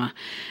President Obama.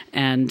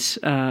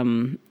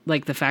 And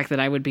like the fact that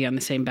I would be on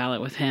the same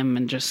ballot with him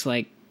and just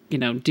like,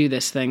 do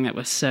this thing that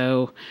was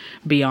so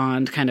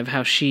beyond kind of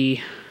how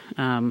she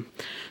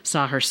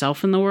saw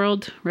herself in the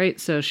world, right?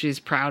 So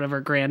she's proud of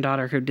her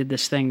granddaughter who did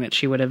this thing that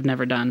she would have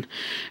never done.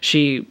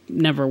 She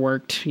never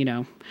worked,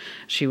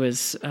 she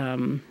was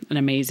an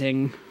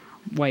amazing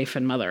wife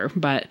and mother.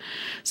 But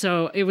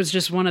so it was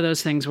just one of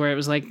those things where it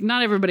was like,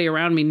 not everybody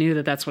around me knew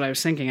that that's what I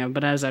was thinking of,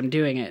 but as I'm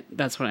doing it,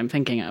 that's what I'm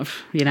thinking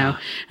of,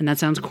 and that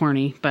sounds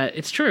corny, but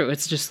it's true.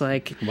 It's just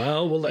like,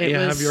 well, we'll let you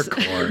have your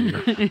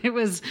corn. It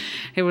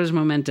was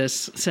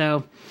momentous.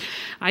 So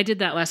I did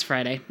that last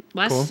Friday.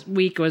 Last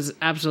week was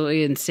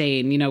absolutely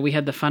insane. We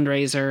had the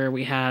fundraiser,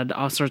 we had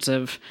all sorts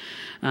of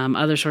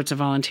other sorts of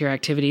volunteer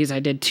activities. I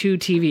did 2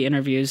 TV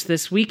interviews.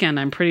 This weekend,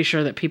 I'm pretty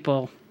sure that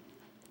people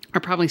are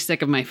probably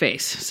sick of my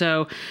face.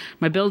 So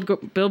my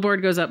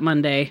billboard goes up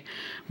Monday.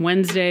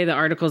 Wednesday, the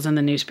article's in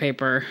the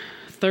newspaper.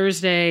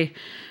 Thursday,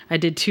 I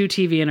did 2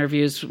 TV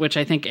interviews, which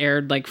I think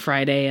aired like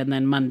Friday and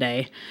then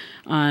Monday.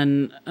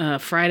 On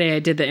Friday, I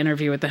did the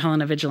interview with the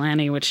Helena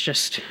Vigilante, which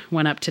just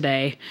went up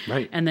today.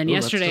 Right. And then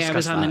yesterday, I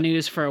was on the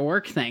news for a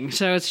work thing.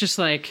 So it's just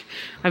like,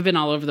 I've been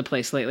all over the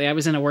place lately. I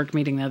was in a work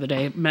meeting the other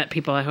day, met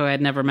people who I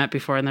had never met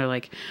before, and they're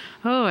like,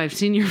 "Oh, I've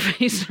seen your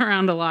face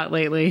around a lot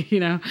lately,"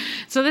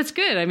 So that's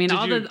good. I mean,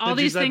 all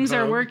these things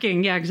are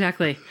working. Yeah,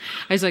 exactly.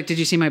 I was like, "Did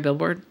you see my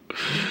billboard?"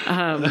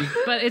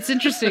 But it's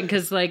interesting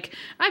because, like,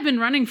 I've been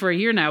running for a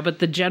year now, but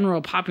the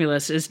general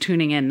populace is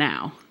tuning in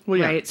now. Well,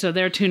 yeah. Right? So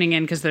they're tuning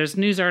in because there's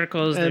news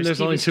articles, and there's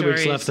TV only 2 stories.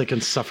 weeks left. They can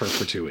suffer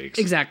for 2 weeks.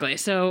 Exactly.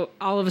 So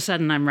all of a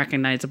sudden, I'm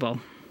recognizable.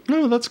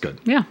 Oh, that's good.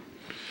 Yeah.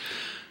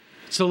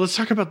 So let's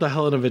talk about the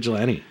Helena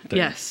Vigilante thing.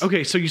 Yes.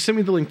 Okay, so you sent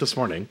me the link this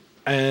morning,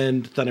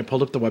 and then I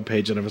pulled up the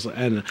webpage, and I was,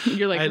 and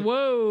you're like,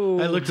 whoa!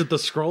 I looked at the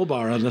scroll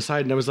bar on the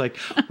side, and I was like,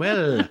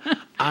 well,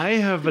 I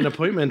have an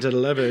appointment at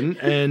 11,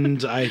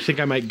 and I think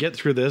I might get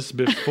through this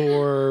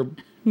before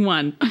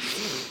 1.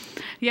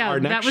 Yeah,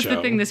 that was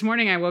the thing. This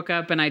morning I woke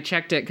up and I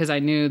checked it because I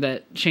knew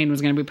that Shane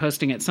was going to be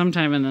posting it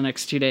sometime in the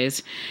next 2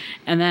 days.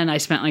 And then I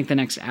spent like the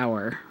next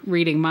hour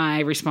reading my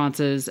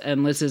responses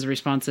and Liz's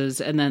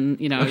responses. And then,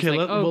 I was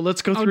like,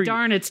 let's go through. Oh,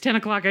 darn, it's 10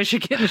 o'clock. I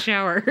should get in the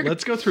shower.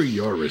 Let's go through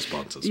your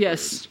responses.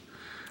 Yes. First.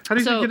 How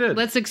do you think you did?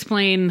 Let's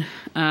explain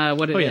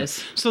what it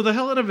is. So the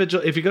Helena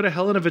if you go to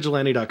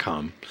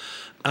helenavigilante.com,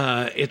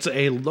 it's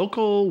a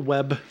local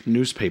web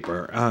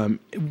newspaper.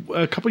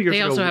 A couple years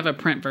ago, they also have a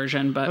print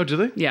version, but do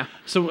they? Yeah.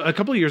 So a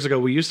couple of years ago,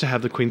 we used to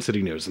have the Queen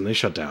City News, and they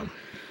shut down.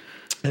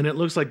 And it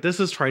looks like this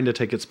is trying to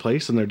take its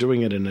place, and they're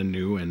doing it in a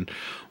new and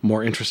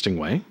more interesting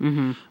way.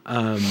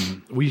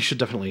 Mm-hmm. We should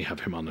definitely have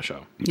him on the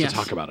show to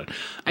talk about it.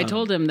 I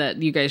told him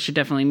that you guys should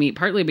definitely meet,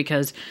 partly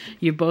because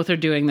you both are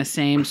doing the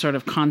same sort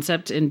of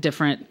concept in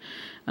different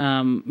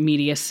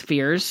media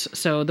spheres.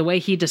 So the way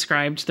he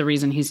described the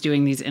reason he's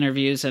doing these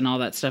interviews and all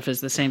that stuff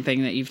is the same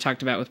thing that you've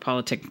talked about with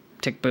Politic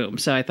Tick Boom.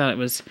 So I thought it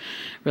was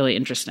really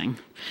interesting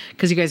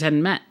because you guys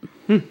hadn't met.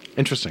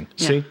 Interesting.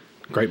 Yeah. See?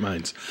 Great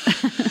minds.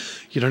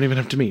 You don't even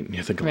have to meet, and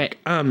you think alike.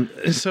 Right.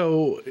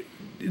 So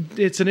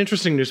it's an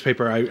interesting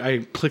newspaper. I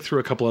clicked through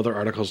a couple other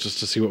articles just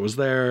to see what was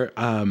there.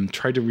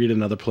 Tried to read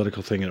another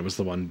political thing, and it was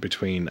the one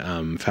between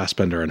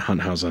Fassbender and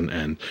Hunthausen,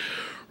 and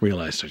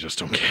realized I just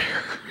don't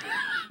care.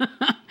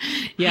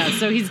 Yeah,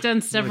 so he's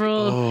done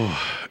several.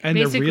 And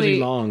they're really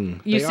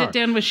long. You sit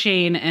down with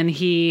Shane, and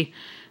he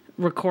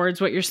records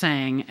what you're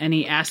saying, and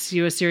he asks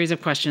you a series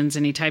of questions,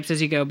 and he types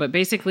as you go. But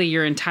basically,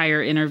 your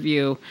entire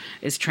interview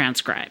is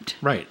transcribed.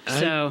 Right.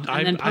 So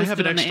I have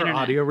an extra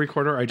audio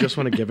recorder. I just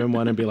want to give him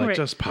one and be like, right.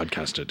 Just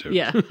podcast it, dude.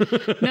 Yeah.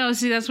 No,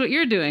 see, that's what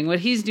you're doing. What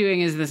he's doing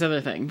is this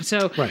other thing.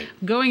 So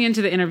going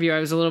into the interview, I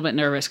was a little bit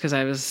nervous because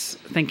I was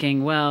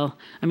thinking, well,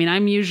 I mean,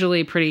 I'm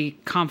usually pretty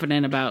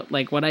confident about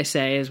like what I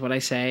say is what I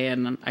say,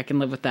 and I can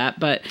live with that.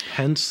 But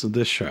hence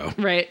this show.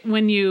 Right.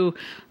 When you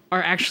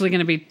are actually going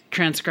to be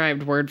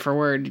transcribed word for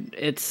word,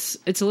 it's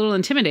a little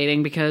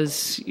intimidating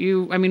because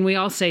we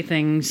all say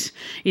things.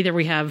 Either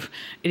we have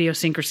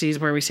idiosyncrasies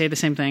where we say the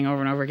same thing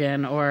over and over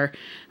again, or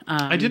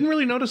I didn't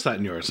really notice that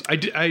in yours.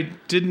 I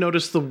did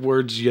notice the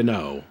words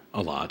a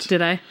lot.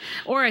 Did I?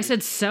 Or I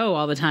said so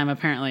all the time,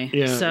 apparently.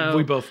 Yeah, so,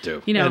 we both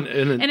do.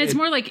 And it's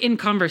more like in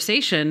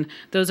conversation,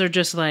 those are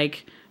just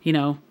like,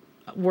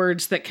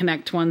 words that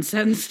connect one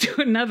sentence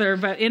to another,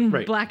 but in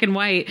black and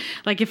white.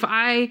 Like if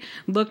I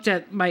looked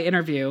at my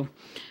interview,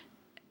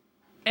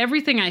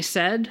 everything I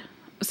said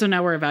So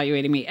now we're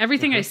evaluating me.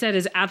 Everything I said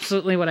is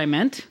absolutely what I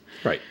meant.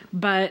 Right.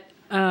 But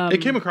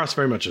it came across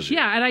very much as you.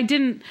 yeah, and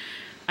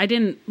I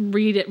didn't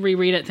reread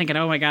it thinking,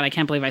 oh my God, I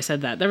can't believe I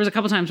said that. There was a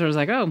couple times where I was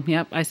like, oh,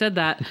 yep, I said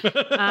that.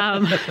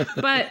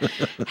 But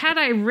had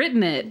I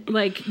written it,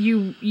 like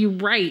you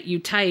write, you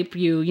type,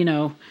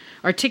 you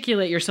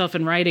articulate yourself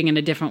in writing in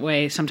a different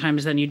way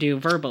sometimes than you do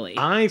verbally.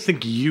 I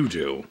think you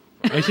do.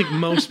 I think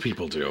most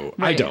people do.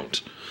 Right. I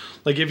don't.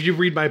 Like, if you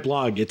read my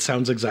blog, it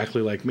sounds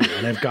exactly like me.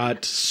 And I've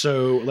got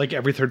like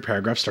every third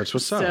paragraph starts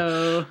with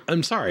so.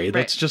 I'm sorry.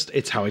 That's just,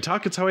 it's how I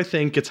talk. It's how I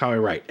think. It's how I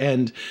write.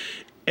 And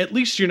at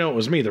least it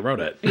was me that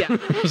wrote it. Yeah.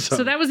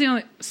 So that was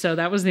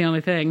the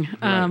only thing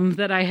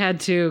that I had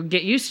to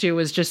get used to,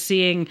 was just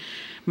seeing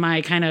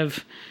my kind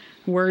of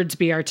words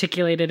be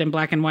articulated in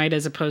black and white,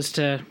 as opposed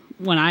to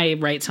when I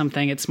write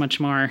something, it's much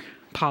more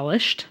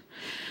polished.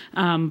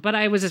 But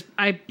I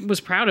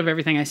was proud of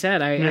everything I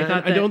said.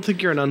 I don't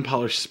think you're an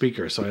unpolished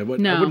speaker, so I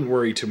wouldn't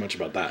worry too much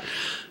about that.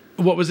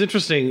 What was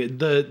interesting,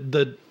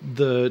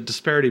 the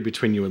disparity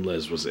between you and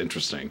Liz was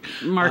interesting.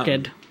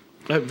 Marked.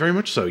 Very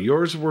much so.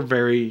 Yours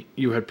were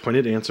you had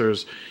pointed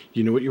answers.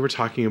 You knew what you were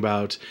talking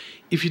about.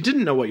 If you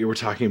didn't know what you were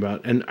talking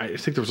about, and I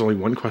think there was only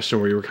one question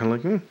where you were kind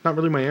of like, not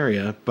really my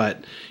area,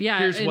 but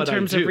here's what I do. In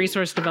terms of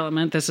resource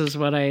development, this is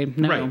what I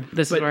know. Right.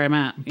 This is where I'm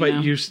at.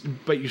 But you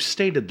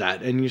stated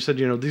that, and you said,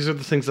 these are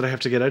the things that I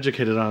have to get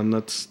educated on.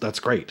 That's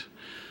great.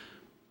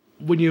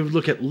 When you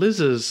look at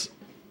Liz's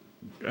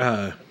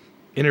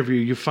interview,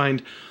 you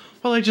find,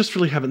 well, I just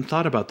really haven't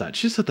thought about that.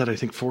 She said that, I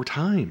think, 4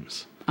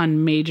 times.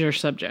 On major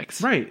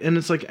subjects. Right. And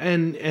it's like,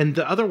 and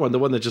the other one, the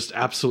one that just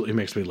absolutely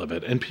makes me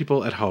livid. And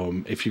people at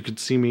home, if you could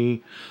see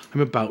me, I'm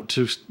about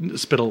to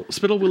spittle.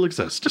 Spittle will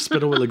exist.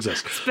 Spittle will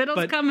exist.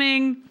 Spittle's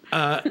coming.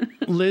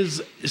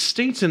 Liz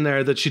states in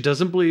there that she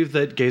doesn't believe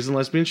that gays and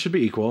lesbians should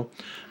be equal.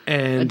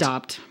 And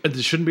adopt.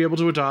 They shouldn't be able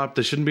to adopt.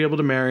 They shouldn't be able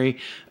to marry.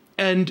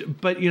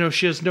 But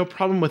she has no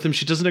problem with them.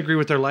 She doesn't agree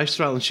with their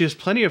lifestyle, and she has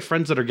plenty of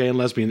friends that are gay and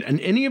lesbian. And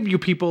any of you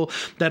people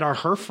that are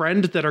her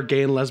friend that are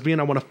gay and lesbian,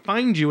 I want to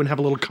find you and have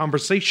a little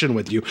conversation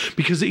with you,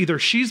 because either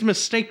she's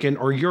mistaken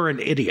or you're an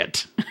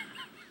idiot.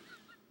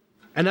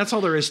 And that's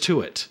all there is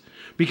to it.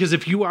 Because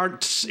if you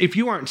aren't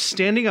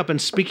standing up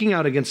and speaking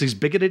out against these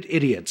bigoted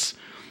idiots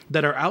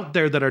that are out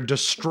there, that are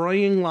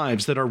destroying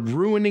lives, that are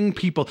ruining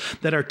people,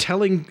 that are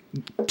telling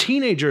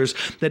teenagers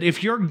that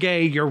if you're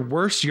gay, you're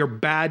worse, you're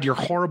bad, you're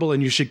horrible,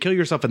 and you should kill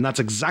yourself. And that's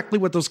exactly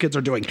what those kids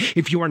are doing.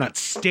 If you are not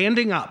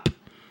standing up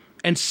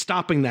and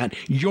stopping that,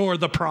 you're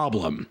the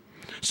problem.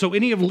 So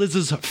any of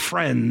Liz's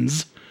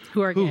friends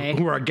who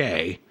are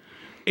gay,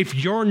 if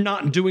you're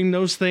not doing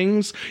those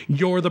things,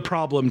 you're the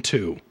problem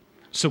too.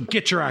 So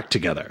get your act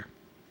together.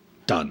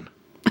 Done.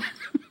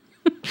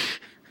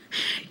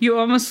 You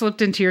almost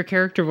slipped into your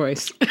character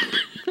voice.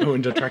 Oh,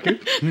 into Trekkie?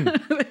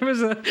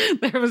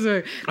 There was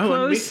a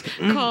close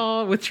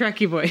call with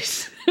Trekkie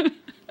voice.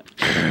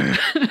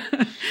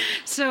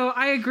 So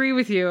I agree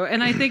with you.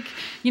 And I think,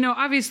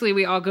 obviously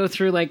we all go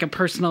through like a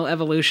personal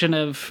evolution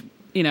of,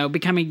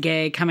 becoming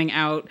gay, coming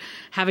out,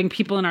 having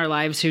people in our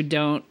lives who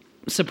don't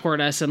support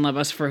us and love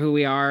us for who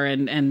we are,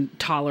 and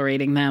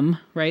tolerating them,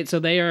 right? So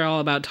they are all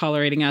about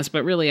tolerating us,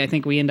 but really I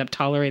think we end up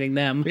tolerating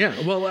them. Yeah,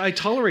 well, I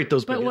tolerate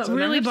those bigots. But what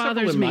really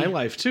bothers me in my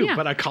life too,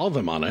 but I call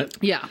them on it.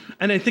 Yeah.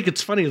 And I think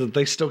it's funny that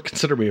they still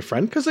consider me a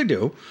friend, because they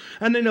do.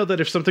 And they know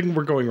that if something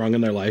were going wrong in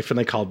their life and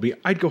they called me,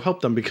 I'd go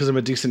help them because I'm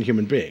a decent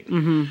human being.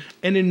 Mm-hmm.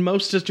 And in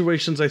most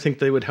situations, I think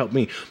they would help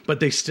me, but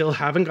they still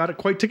haven't got it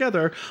quite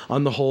together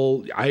on the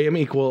whole, I am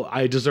equal,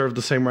 I deserve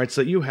the same rights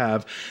that you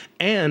have,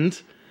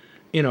 and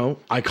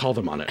I call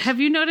them on it. Have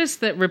you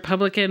noticed that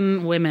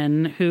Republican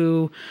women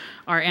who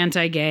are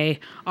anti-gay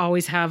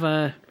always have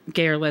a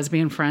gay or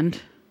lesbian friend?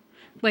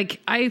 Like,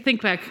 I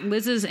think back,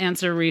 Liz's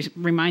answer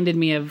reminded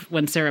me of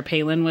when Sarah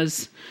Palin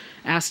was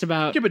asked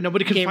about but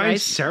nobody can find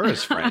rights.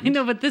 Sarah's friend. I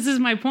know, but this is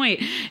my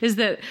point, is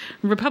that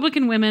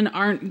Republican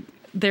women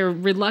they're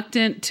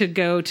reluctant to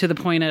go to the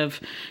point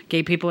of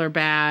gay people are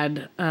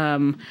bad.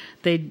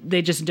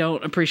 They just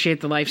don't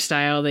appreciate the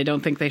lifestyle. They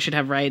don't think they should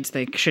have rights.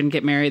 They shouldn't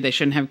get married. They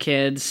shouldn't have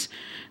kids.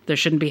 There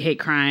shouldn't be hate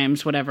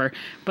crimes, whatever.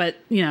 But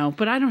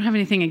I don't have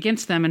anything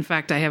against them. In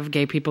fact, I have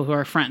gay people who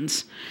are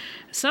friends.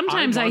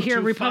 Sometimes I hear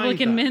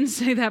Republican men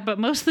say that, but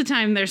most of the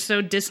time they're so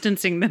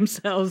distancing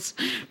themselves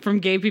from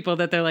gay people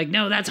that they're like,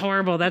 no, that's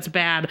horrible. That's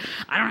bad.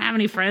 I don't have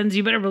any friends.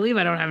 You better believe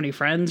I don't have any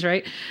friends,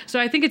 right? So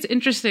I think it's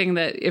interesting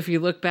that if you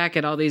look back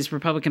at all these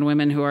Republican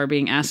women who are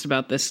being asked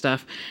about this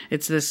stuff,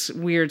 it's this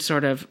weird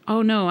sort of,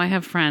 oh no, I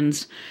have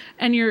friends.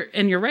 And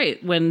you're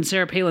right. When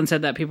Sarah Palin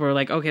said that, people were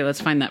like, okay,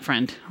 let's find that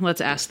friend.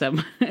 Let's ask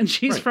them. And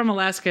she's from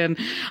Alaska, and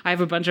I have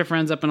a bunch of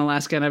friends up in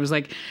Alaska, and I was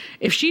like,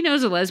 if she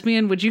knows a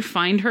lesbian, would you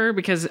find her?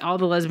 Because all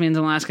the lesbians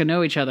in Alaska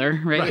know each other,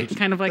 right?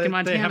 Kind of like in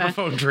Montana. They have a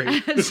phone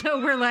tree.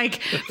 So we're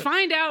like,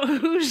 find out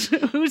who's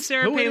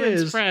Sarah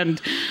Palin's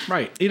friend.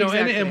 Right.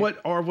 Exactly. and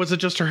what, or was it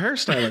just her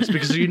hairstylist?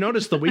 Because you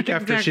noticed the week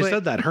after she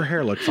said that, her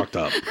hair looked fucked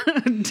up.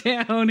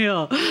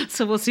 Downhill.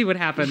 So we'll see what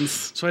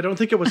happens. So I don't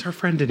think it was her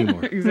friend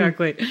anymore.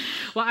 Exactly.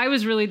 Well, I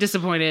was really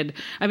disappointed.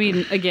 I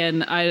mean,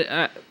 again,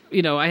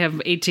 I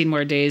have 18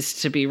 more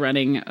days to be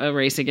running a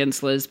race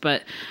against Liz,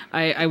 but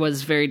I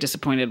was very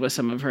disappointed with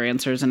some of her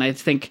answers. And I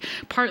think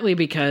partly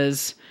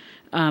because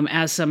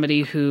as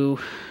somebody who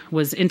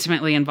was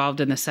intimately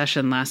involved in the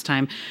session last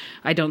time,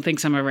 I don't think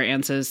some of her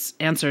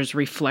answers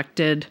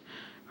reflected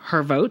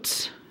her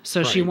votes.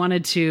 So she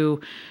wanted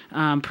to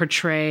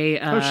portray...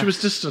 she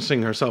was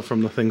distancing herself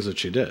from the things that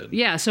she did.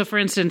 Yeah. So, for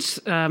instance,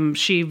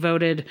 she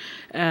voted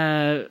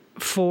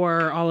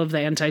for all of the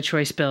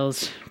anti-choice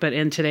bills, but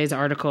in today's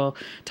article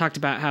talked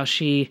about how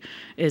she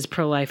is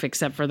pro-life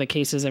except for the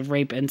cases of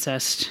rape,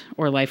 incest,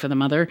 or life of the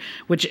mother,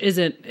 which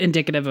isn't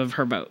indicative of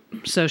her vote.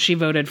 So she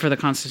voted for the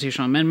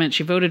constitutional amendment.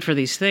 She voted for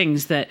these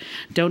things that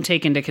don't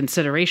take into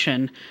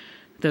consideration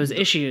those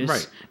issues.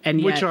 Right. And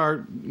yet, which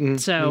are...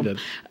 so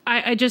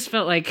I just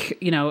felt like,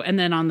 and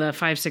then on the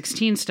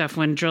 516 stuff,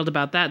 when drilled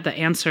about that, the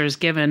answers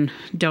given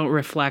don't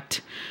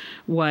reflect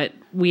what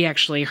we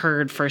actually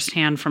heard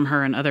firsthand from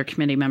her and other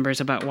committee members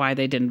about why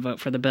they didn't vote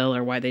for the bill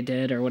or why they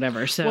did or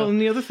whatever. So, well,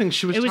 and the other thing,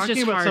 she was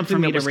talking about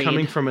something that was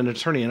coming from an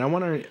attorney, and I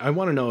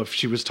want to know if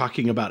she was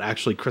talking about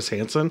actually Chris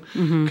Hansen,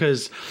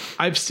 because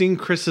I've seen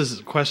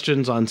Chris's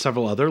questions on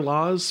several other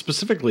laws,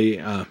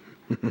 specifically... well,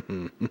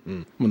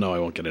 no, I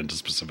won't get into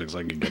specifics. I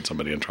can get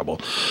somebody in trouble.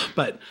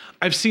 But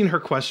I've seen her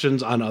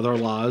questions on other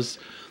laws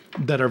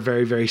that are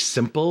very, very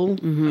simple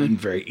and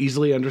very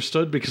easily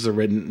understood because they're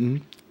written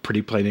in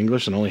pretty plain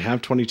English and only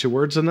have 22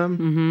 words in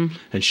them.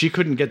 And she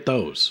couldn't get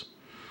those.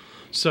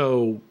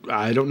 So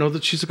I don't know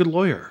that she's a good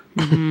lawyer.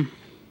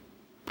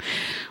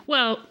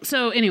 Well,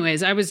 so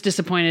anyways, I was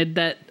disappointed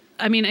that,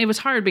 it was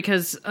hard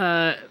because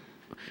as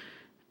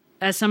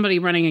somebody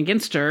running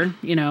against her,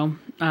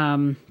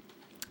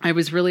 I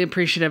was really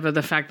appreciative of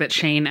the fact that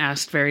Shane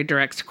asked very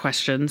direct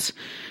questions,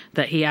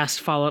 that he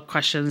asked follow-up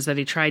questions, that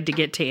he tried to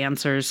get to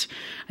answers.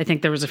 I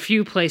think there was a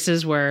few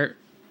places where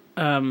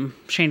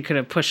Shane could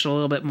have pushed a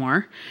little bit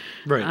more.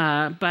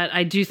 Right. But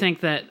I do think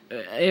that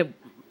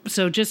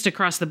so just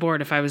across the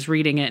board, if I was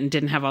reading it and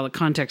didn't have all the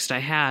context I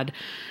had,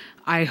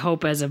 I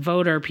hope as a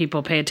voter,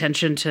 people pay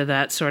attention to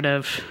that sort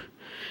of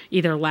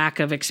either lack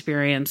of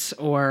experience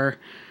or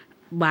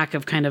lack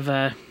of kind of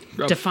a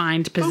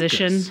defined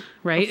position,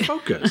 right? A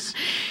focus.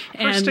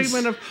 Her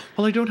statement of,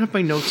 well, I don't have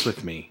my notes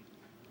with me.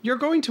 You're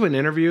going to an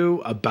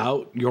interview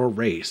about your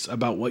race,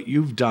 about what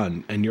you've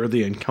done, and you're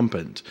the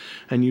incumbent,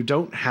 and you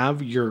don't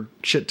have your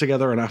shit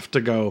together enough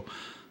to go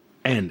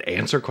and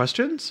answer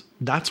questions?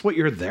 That's what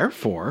you're there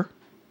for.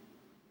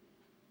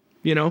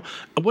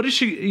 What is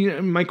she...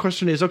 my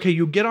question is, okay,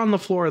 you get on the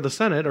floor of the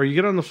Senate or you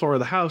get on the floor of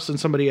the House and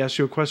somebody asks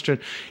you a question.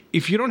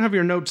 If you don't have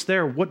your notes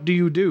there, what do?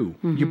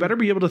 You better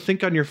be able to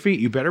think on your feet.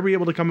 You better be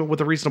able to come up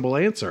with a reasonable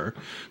answer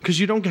because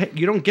you don't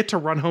get to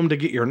run home to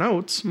get your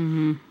notes.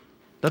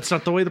 That's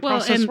not the way the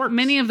process works.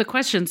 Many of the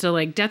questions, so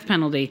like death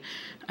penalty,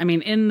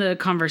 in the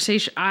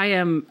conversation, I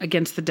am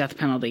against the death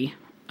penalty.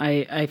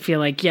 I feel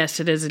like, yes,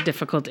 it is a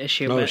difficult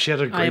issue. Oh, but she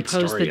had a great I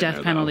oppose story the death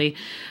there, penalty.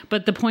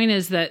 But the point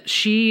is that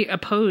she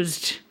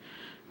opposed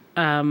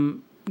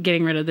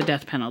getting rid of the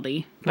death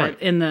penalty. But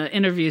in the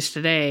interviews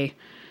today,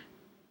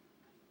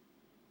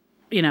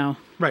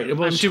 right.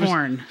 Well, I'm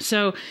torn.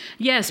 So,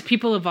 yes,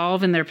 people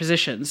evolve in their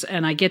positions,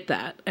 and I get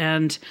that.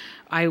 And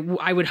I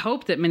would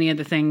hope that many of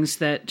the things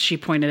that she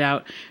pointed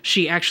out,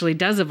 she actually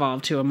does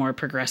evolve to a more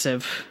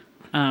progressive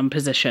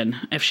position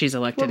if she's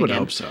elected again. I would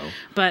hope so.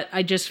 But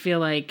I just feel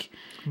like...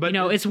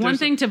 it's one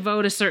thing to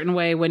vote a certain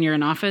way when you're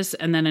in office,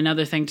 and then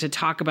another thing to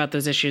talk about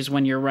those issues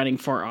when you're running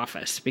for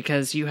office,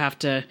 because you have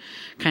to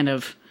kind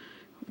of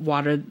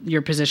water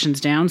your positions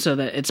down so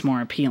that it's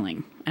more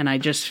appealing. And I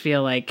just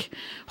feel like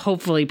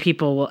hopefully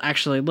people will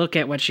actually look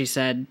at what she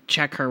said,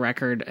 check her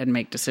record, and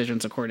make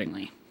decisions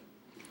accordingly.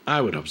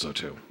 I would hope so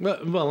too.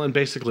 Well, and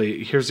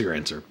basically, here's your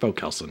answer. Vote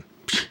Kelson.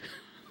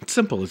 It's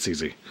simple. It's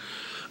easy.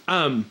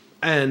 And,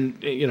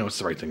 it's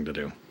the right thing to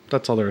do.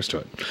 That's all there is to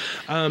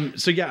it.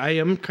 So yeah, I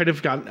am kind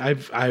of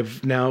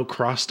I've now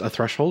crossed a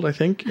threshold, I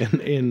think,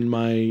 in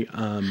my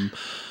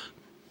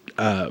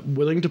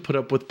willing to put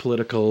up with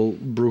political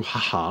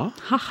brouhaha.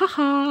 Ha ha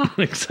ha.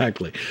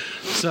 Exactly.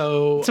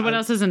 So what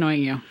else is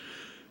annoying you?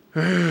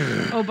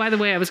 Oh, by the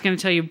way, I was going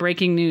to tell you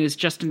breaking news: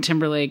 Justin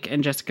Timberlake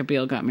and Jessica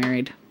Biel got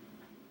married.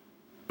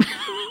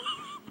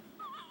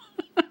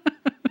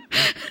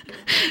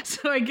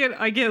 So I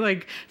get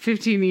like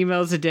 15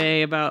 emails a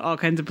day about all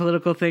kinds of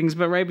political things.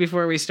 But right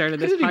before we started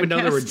this podcast, I didn't even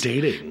know they were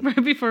dating.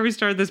 Right before we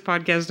started this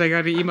podcast, I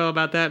got an email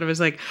about that, and I was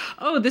like,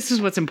 "Oh, this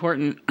is what's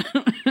important."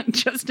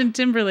 Justin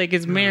Timberlake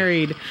is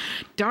married.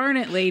 Darn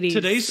it, ladies!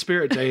 Today's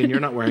Spirit Day, and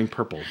you're not wearing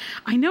purple.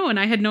 I know, and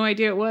I had no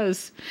idea it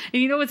was.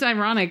 And you know what's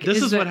ironic?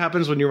 This is what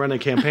happens when you run a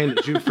campaign.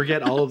 That you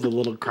forget all of the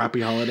little crappy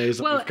holidays.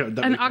 Well,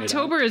 and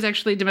October is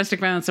actually Domestic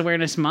Violence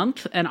Awareness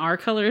Month, and our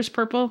color is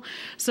purple.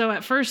 So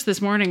at first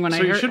this morning when I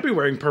heard, you should be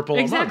wearing purple.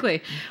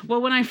 Exactly.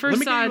 Well, when I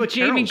first saw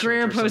Jamie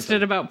Greer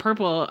posted about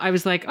purple, I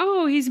was like,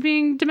 oh, he's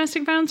being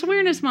Domestic Violence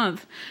Awareness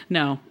Month.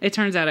 No, it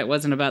turns out it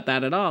wasn't about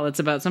that at all. It's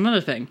about some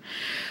other thing.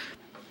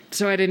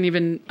 So I didn't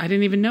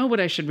even know what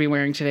I should be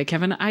wearing today,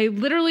 Kevin. I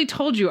literally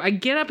told you, I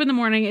get up in the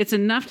morning, it's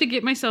enough to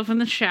get myself in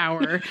the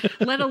shower,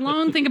 let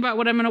alone think about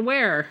what I'm going to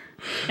wear.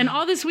 And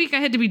all this week I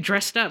had to be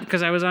dressed up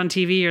because I was on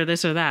TV or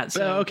this or that.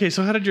 So okay,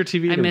 so how did your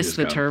TV interviews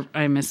go?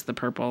 I missed the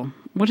purple.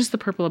 What is the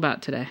purple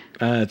about today?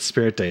 It's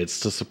Spirit Day. It's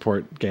to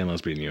support gay and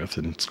lesbian youth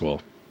in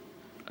school.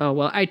 Oh,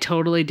 well, I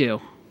totally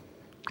do.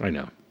 I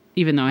know.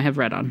 Even though I have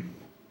red on.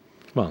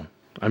 Well,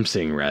 I'm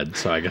seeing red,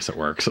 so I guess it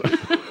works.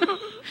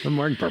 I'm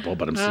wearing purple,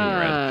 but I'm seeing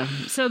red.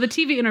 So the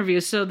TV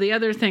interviews, so the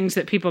other things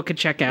that people could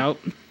check out.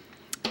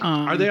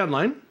 Are they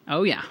online?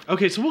 Oh, yeah.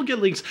 Okay, so we'll get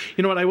links.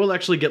 You know what? I will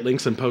actually get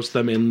links and post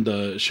them in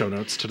the show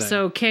notes today.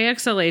 So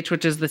KXLH,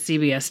 which is the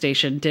CBS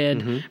station,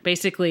 did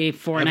basically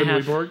 4.5... Evan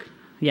Weborg?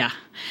 Yeah.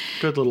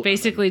 Good little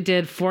basically Evan.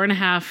 Did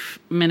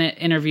 4.5-minute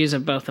interviews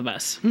of both of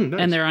us. Nice.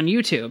 And they're on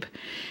YouTube.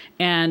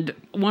 And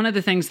one of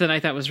the things that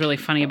I thought was really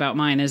funny about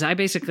mine is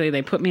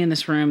they put me in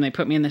this room, they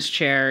put me in this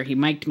chair, he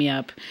mic'd me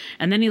up,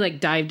 and then he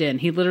dived in.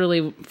 He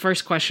literally,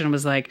 first question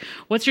was like,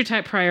 what's your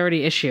top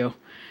priority issue?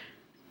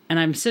 And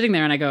I'm sitting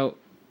there and I go,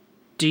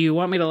 do you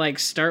want me to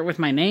start with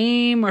my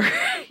name or,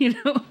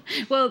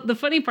 well, the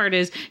funny part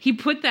is he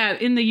put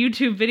that in the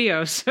YouTube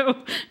video. So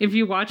if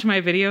you watch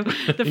my video,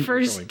 the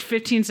first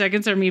 15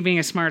 seconds are me being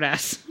a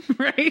smartass,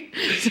 right?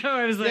 So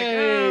I was like,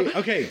 Yay.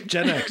 Okay,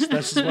 Gen X,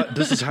 this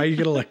is how you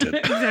get elected.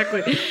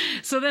 Exactly.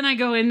 So then I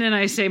go in and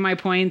I say my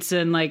points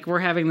and we're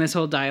having this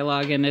whole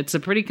dialogue and it's a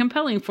pretty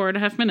compelling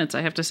 4.5 minutes,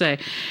 I have to say.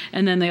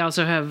 And then they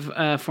also have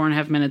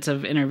 4.5 minutes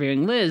of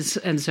interviewing Liz.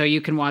 And so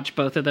you can watch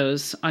both of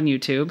those on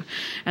YouTube.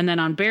 And then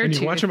on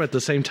BearTooth, watch them at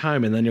the same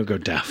time and then you'll go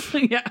deaf.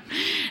 Yeah.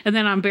 And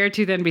then on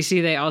Beartooth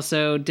NBC, they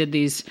also did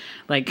these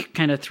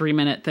kind of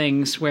 3-minute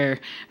things where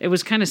it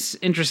was kind of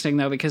interesting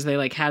though, because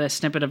they had a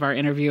snippet of our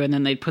interview and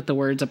then they'd put the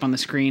words up on the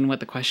screen, what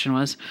the question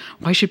was,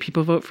 why should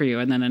people vote for you?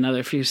 And then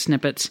another few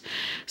snippets.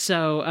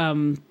 So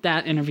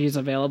that interview is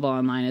available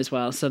online as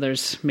well. So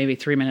there's maybe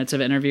 3 minutes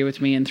of interview with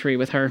me and 3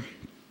 with her.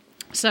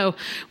 So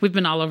we've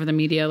been all over the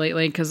media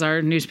lately because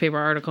our newspaper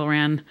article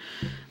ran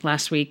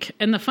last week.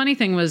 And the funny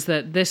thing was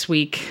that this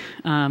week,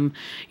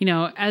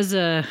 as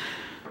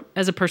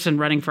a person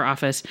running for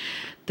office,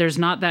 there's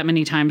not that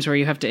many times where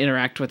you have to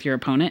interact with your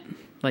opponent,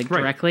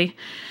 directly.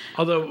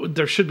 Although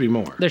there should be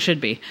more. There should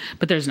be,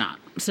 but there's not.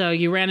 So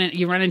you run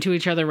into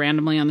each other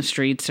randomly on the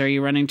streets or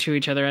you run into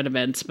each other at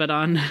events. But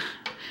on,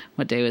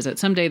 what day was it?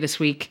 Someday this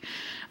week,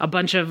 a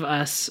bunch of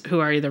us who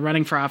are either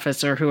running for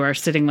office or who are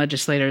sitting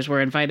legislators were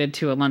invited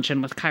to a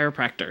luncheon with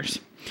chiropractors.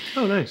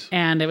 Oh, nice.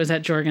 And it was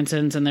at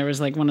Jorgensen's, and there was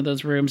one of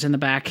those rooms in the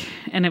back,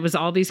 and it was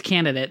all these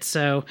candidates.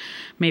 So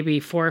maybe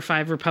 4 or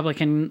 5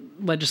 Republican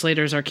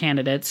legislators are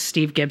candidates: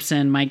 Steve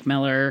Gibson, Mike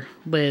Miller,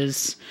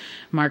 Liz,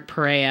 Mark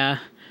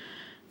Perea.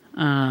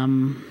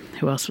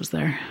 Who else was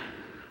there?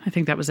 I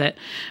think that was it.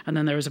 And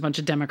then there was a bunch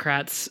of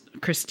Democrats,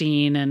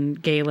 Christine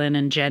and Galen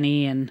and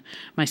Jenny and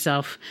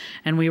myself.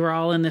 And we were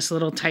all in this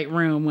little tight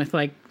room with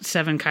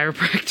 7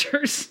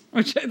 chiropractors,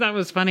 which I thought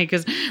was funny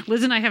because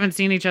Liz and I haven't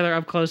seen each other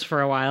up close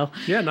for a while.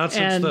 Yeah, not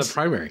since the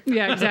primary.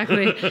 Yeah,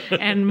 exactly.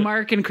 And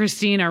Mark and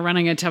Christine are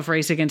running a tough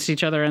race against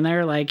each other, and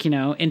they're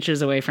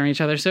inches away from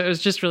each other. So it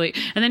was just really.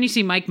 And then you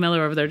see Mike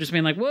Miller over there just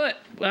being like, "What?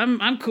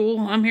 I'm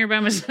cool. I'm here by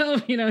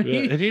myself." Yeah,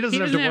 and he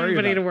doesn't have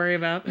anybody to worry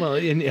about. Well,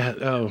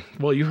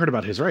 you heard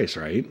about his race,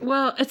 right?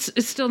 Well, it's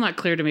still not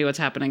clear to me what's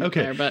happening up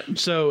there. But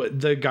so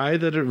the guy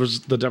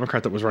the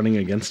Democrat that was running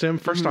against him,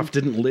 first off,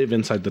 didn't live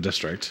inside the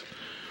district.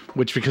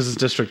 Which, because his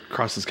district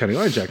crosses county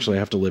lines, you actually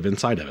have to live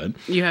inside of it.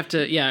 You have to,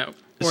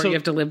 or you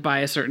have to live by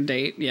a certain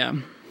date, yeah.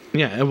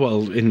 Yeah,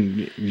 well,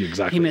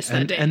 exactly. He missed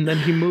that date. And then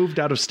he moved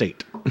out of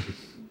state.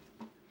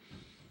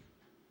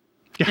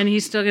 Yeah. And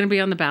he's still going to be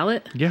on the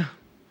ballot? Yeah.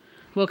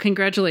 Well,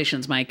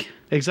 congratulations, Mike.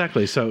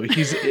 Exactly. So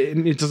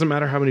it doesn't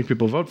matter how many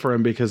people vote for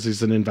him because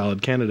he's an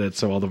invalid candidate.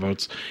 So all the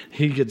votes,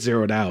 he gets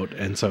zeroed out.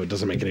 And so it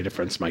doesn't make any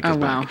difference. Mike is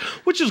back,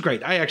 which is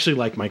great. I actually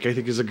like Mike. I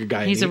think he's a good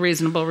guy. He's a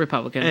reasonable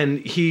Republican. And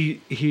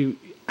he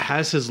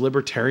has his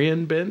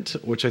libertarian bent,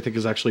 which I think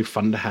is actually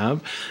fun to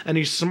have. And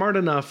he's smart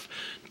enough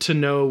to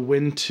know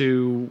when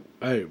to,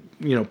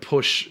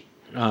 push,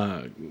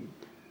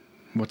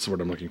 what's the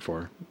word I'm looking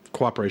for?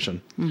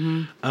 Cooperation.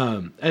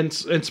 Mm-hmm. And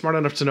smart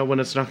enough to know when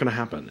it's not going to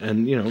happen.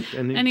 And,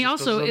 and he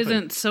also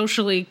isn't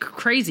socially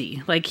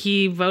crazy.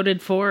 He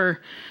voted for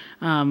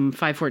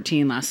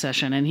 514 last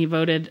session, and he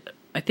voted,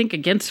 I think,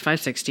 against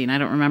 516. I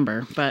don't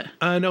remember, but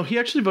no, he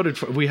actually voted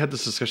for. We had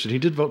this discussion. He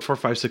did vote for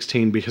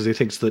 516 because he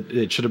thinks that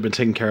it should have been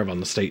taken care of on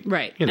the state,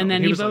 right? And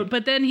then he voted,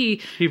 but then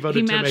he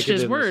matched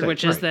his word,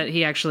 which is that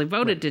he actually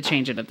voted to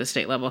change it at the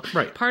state level.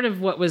 Right. Part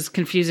of what was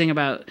confusing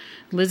about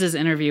Liz's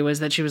interview was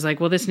that she was like,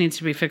 "Well, this needs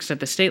to be fixed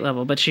at the state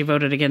level," but she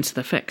voted against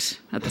the fix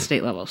at the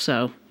state level.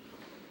 So,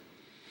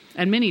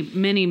 and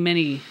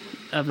many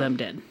of them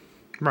did.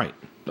 Right.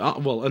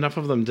 Well, enough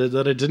of them did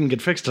that it didn't get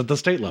fixed at the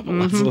state level.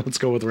 Mm-hmm. Let's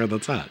go with where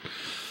that's at.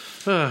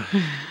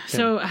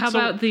 So how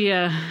about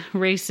the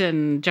race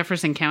in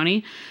Jefferson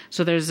County?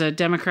 So there's a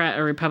Democrat,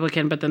 a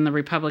Republican, but then the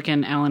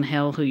Republican, Alan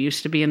Hill, who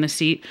used to be in the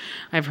seat,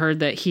 I've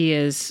heard that he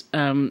is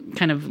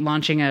kind of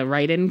launching a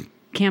write-in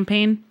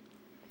campaign.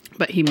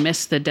 but he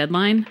missed the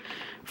deadline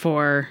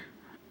for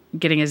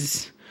getting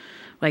his,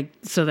 like,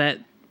 so that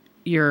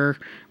your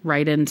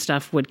write-in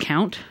stuff would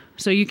count.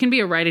 So you can be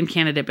a write-in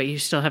candidate, but you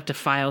still have to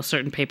file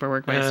certain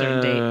paperwork by a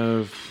certain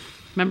date.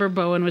 Remember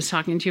Bowen was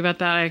talking to you about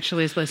that? I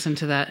actually listened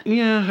to that.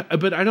 Yeah,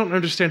 but I don't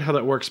understand how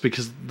that works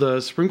because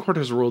the Supreme Court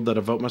has ruled that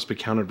a vote must be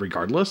counted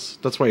regardless.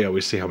 That's why you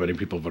always see how many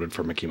people voted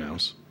for Mickey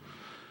Mouse.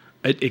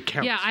 It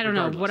counts. Yeah, I don't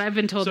regardless. know. What I've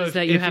been told is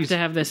that you have to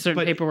have this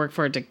certain paperwork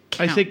for it to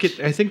count.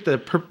 I think the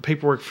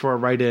paperwork for a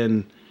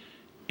write-in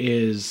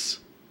is,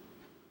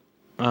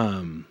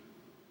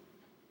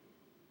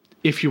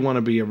 if you want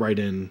to be a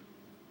write-in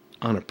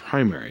on a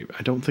primary.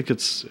 I don't think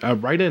it's a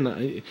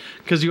write-in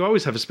because you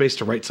always have a space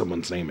to write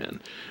someone's name in,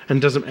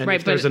 and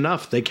if there's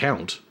enough, they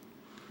count.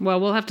 Well,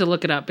 we'll have to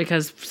look it up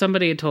because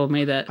somebody had told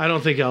me that. I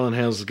don't think Ellen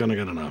Hales is going to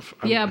get enough.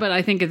 But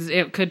I think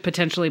it could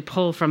potentially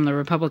pull from the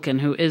Republican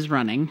who is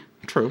running.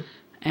 True.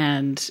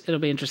 And it'll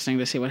be interesting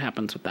to see what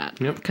happens with that.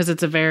 Yep. Because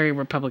it's a very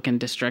Republican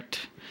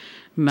district.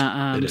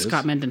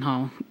 Scott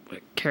Mendenhall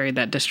carried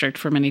that district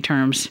for many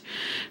terms.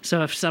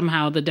 So if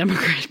somehow the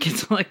Democrat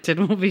gets elected,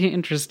 it will be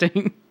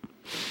interesting.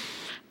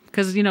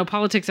 Because,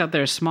 politics out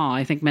there is small.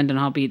 I think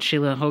Mendenhall beat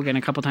Sheila Hogan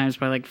a couple times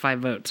by like 5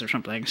 votes or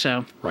something.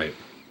 So right.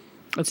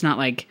 It's not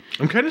like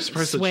I'm kind of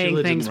surprised that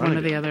Sheila things didn't run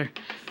one or the other.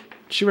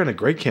 She ran a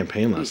great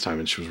campaign last time,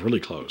 and she was really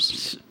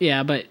close.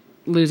 Yeah, but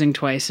losing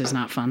twice is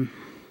not fun.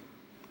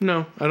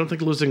 No, I don't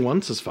think losing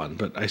once is fun,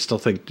 but I still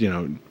think,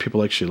 people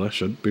like Sheila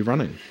should be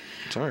running.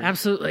 Sorry.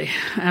 Absolutely.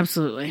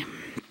 Absolutely.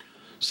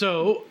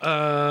 So,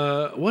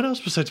 what else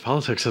besides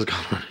politics has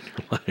gone on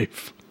in your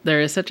life? There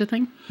is such a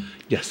thing?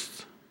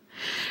 Yes.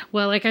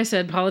 Well, like I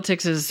said,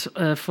 politics is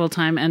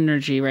full-time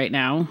energy right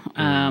now.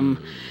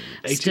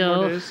 18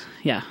 more days?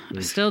 Yeah.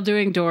 Still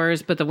doing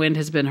doors, but the wind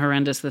has been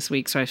horrendous this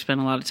week, so I've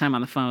spent a lot of time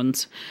on the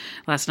phones.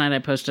 Last night I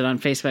posted on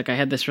Facebook, I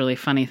had this really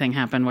funny thing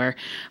happen where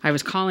I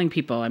was calling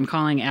people. I'm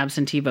calling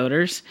absentee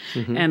voters.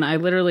 Mm-hmm. And I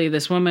literally,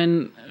 this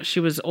woman, she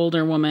was an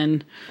older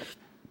woman,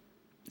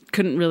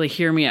 couldn't really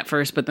hear me at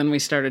first, but then we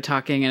started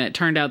talking, and it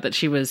turned out that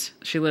she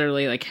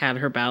literally like had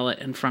her ballot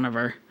in front of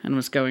her and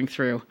was going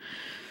through.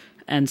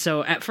 And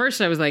so at first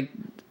I was like,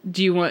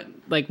 do you want,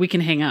 we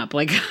can hang up.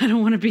 I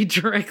don't want to be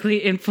directly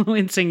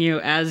influencing you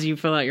as you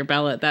fill out your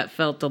ballot. That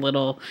felt a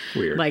little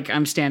weird. Like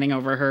I'm standing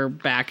over her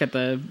back at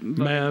the...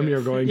 Ma'am,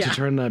 you're going to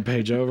turn that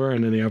page over,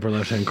 and in the upper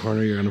left-hand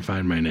corner, you're going to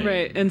find my name.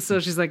 Right. And so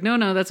she's like,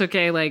 no, that's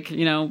okay. We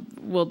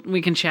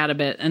can chat a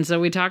bit. And so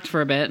we talked for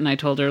a bit, and I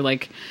told her,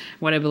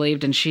 what I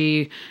believed, and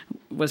she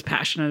was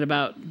passionate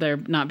about there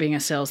not being a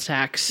sales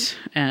tax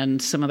and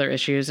some other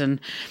issues.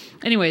 And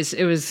anyways,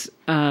 it was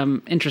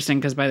interesting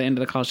because by the end of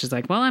the call, she's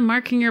like, well, I'm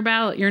marking your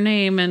ballot, your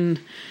name,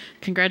 and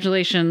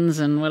congratulations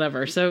and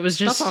whatever. So it was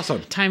just... That's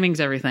awesome. Timing's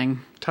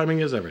everything. Timing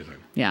is everything.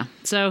 Yeah.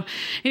 So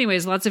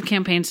anyways, lots of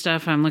campaign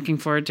stuff. I'm looking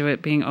forward to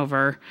it being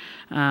over.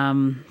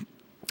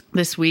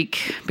 This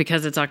week,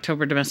 because it's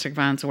October Domestic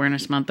Violence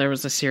Awareness Month, there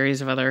was a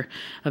series of other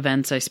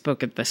events. I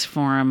spoke at this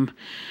forum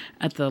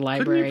at the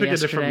library yesterday. Couldn't you pick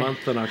yesterday. a different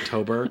month than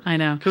October? I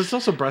know. Because it's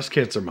also Breast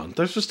Cancer Month.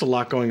 There's just a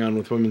lot going on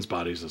with women's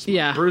bodies this month.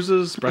 Yeah.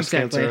 Bruises, breast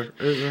cancer.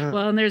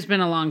 Well, and there's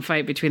been a long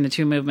fight between the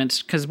two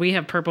movements because we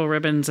have purple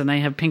ribbons and they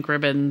have pink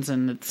ribbons,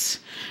 and it's,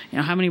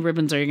 how many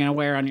ribbons are you going to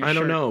wear on your shirt? I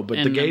don't know,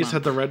 but the gays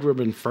had the red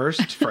ribbon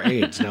first for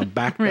AIDS. Now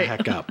back the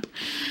heck up.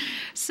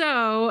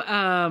 So,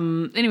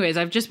 anyways,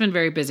 I've just been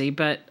very busy,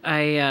 but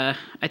I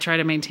try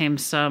to maintain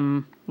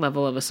some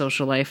level of a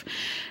social life.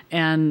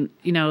 And,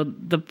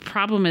 the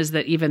problem is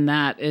that even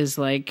that is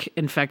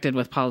infected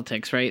with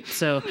politics, right?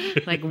 So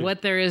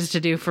what there is to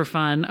do for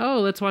fun. Oh,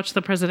 let's watch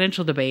the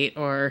presidential debate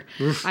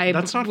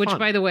that's not fun.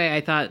 By the way,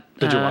 I thought,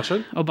 did you watch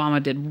it?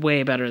 Obama did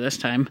way better this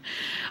time.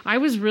 I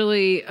was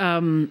really,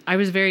 I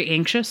was very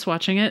anxious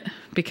watching it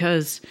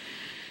because,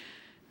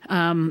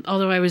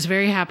 although I was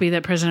very happy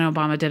that President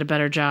Obama did a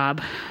better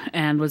job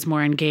and was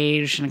more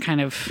engaged and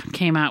kind of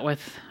came out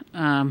with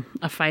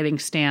a fighting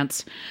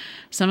stance,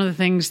 some of the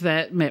things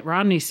that Mitt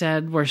Romney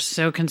said were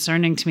so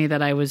concerning to me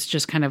that I was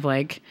just kind of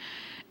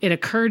it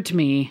occurred to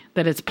me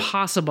that it's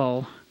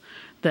possible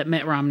that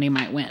Mitt Romney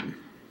might win.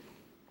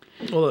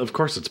 Well, of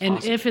course it's possible.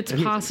 And if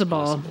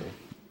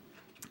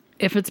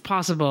it's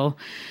possible,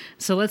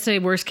 so let's say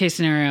worst case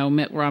scenario,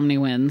 Mitt Romney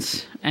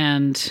wins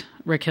and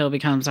Rick Hill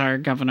becomes our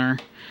governor,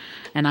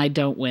 and I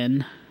don't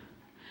win,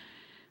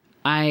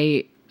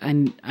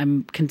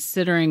 I'm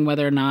considering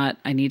whether or not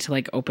I need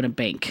to open a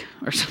bank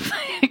or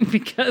something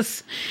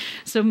because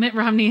so Mitt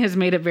Romney has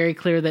made it very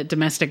clear that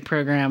domestic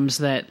programs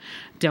that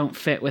don't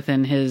fit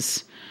within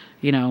his,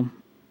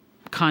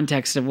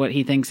 context of what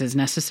he thinks is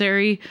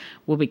necessary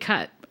will be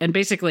cut. And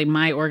basically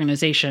my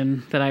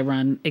organization that I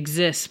run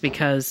exists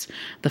because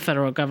the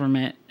federal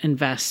government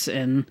invests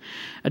in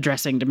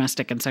addressing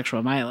domestic and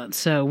sexual violence.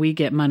 So we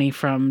get money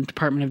from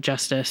Department of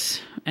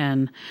Justice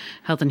and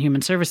Health and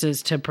Human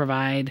Services to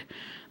provide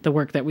the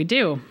work that we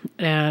do.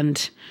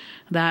 And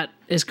that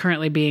is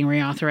currently being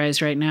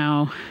reauthorized right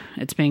now.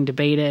 It's being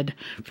debated.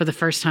 For the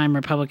first time,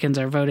 Republicans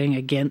are voting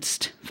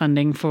against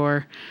funding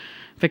for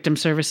victim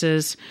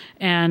services.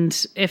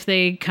 And if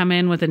they come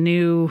in with a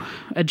new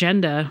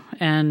agenda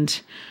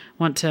and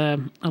want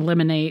to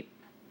eliminate,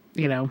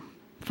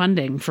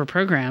 funding for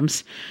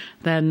programs,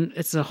 then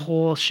it's a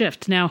whole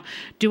shift. Now,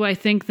 do I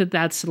think that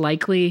that's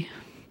likely?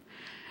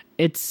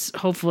 It's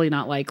hopefully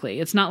not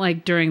likely. It's not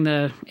like during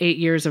the 8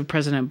 years of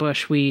President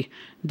Bush, we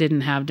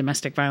didn't have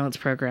domestic violence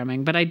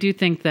programming. But I do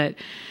think that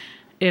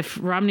if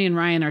Romney and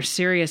Ryan are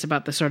serious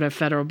about the sort of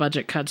federal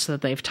budget cuts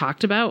that they've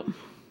talked about,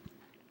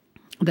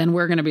 then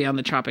we're going to be on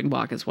the chopping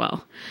block as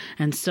well.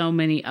 And so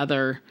many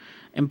other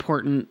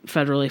important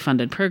federally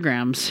funded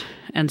programs.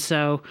 And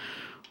so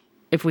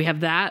if we have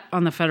that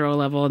on the federal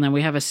level, and then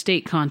we have a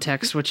state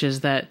context, which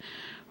is that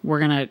we're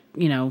going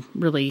to,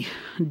 really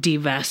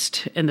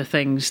divest in the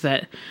things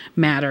that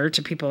matter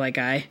to people like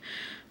I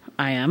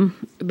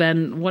am,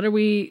 then what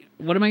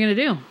am I going to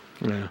do?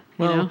 Yeah.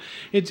 Well,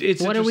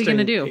 it's what are we going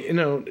to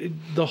do?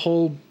 The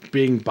whole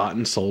being bought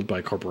and sold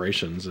by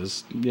corporations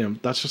is,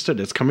 that's just it.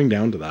 It's coming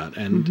down to that.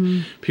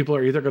 And people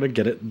are either going to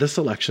get it this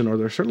election, or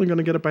they're certainly going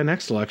to get it by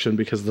next election,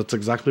 because that's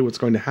exactly what's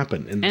going to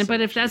happen.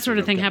 But if that sort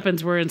of thing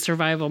happens, we're in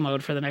survival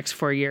mode for the next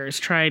 4 years,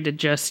 trying to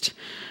just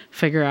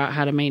figure out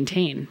how to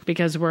maintain,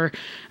 because at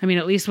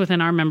least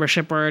within our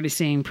membership, we're already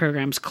seeing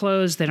programs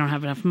close. They don't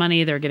have enough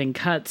money. They're getting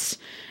cuts.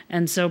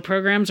 And so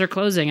programs are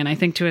closing. And I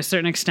think to a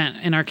certain extent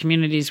in our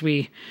communities,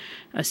 we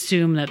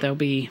assume that there'll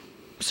be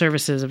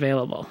services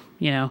available.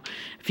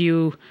 If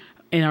you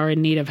are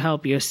in need of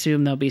help, you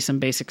assume there'll be some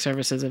basic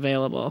services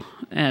available.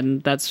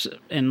 And that's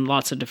in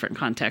lots of different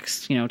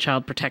contexts,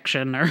 child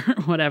protection or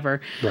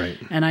whatever. Right.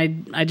 And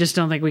I just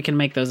don't think we can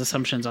make those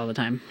assumptions all the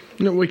time.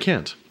 No, we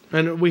can't.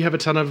 And we have a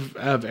ton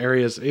of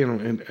areas,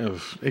 and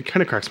it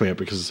kind of cracks me up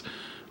because,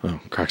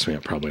 cracks me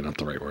up, probably not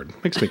the right word.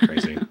 Makes me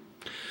crazy.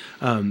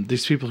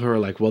 These people who are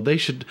like, well, they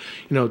should,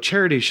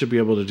 charities should be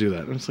able to do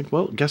that. And it's like,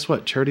 well, guess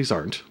what? Charities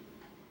aren't.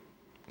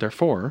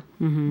 Therefore,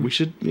 we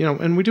should,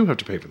 and we do have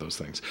to pay for those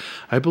things.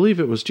 I believe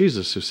it was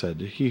Jesus who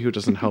said, he who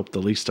doesn't help the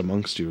least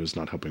amongst you is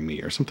not helping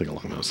me, or something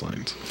along those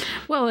lines.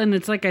 Well, and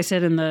it's like I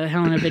said in the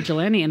Helena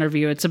Vigilante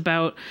interview, it's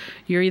about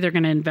you're either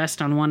going to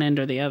invest on one end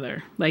or the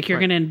other. Like you're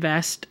going to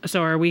invest.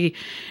 So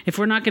if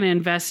we're not going to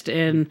invest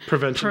in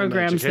prevention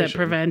programs that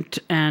prevent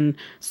and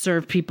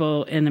serve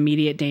people in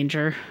immediate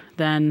danger,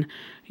 then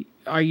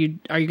are you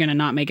going to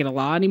not make it a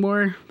law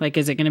anymore? Like,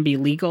 is it going to be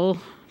legal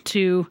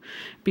to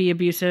be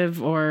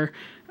abusive or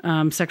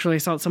sexually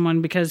assault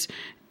someone? Because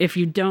if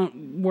you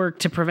don't work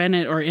to prevent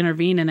it or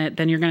intervene in it,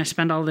 then you're going to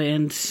spend all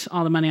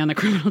the money on the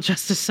criminal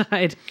justice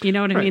side. You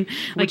know what I mean?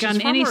 Like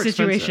on any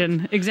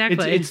situation.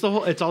 Exactly. It's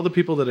all the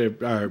people that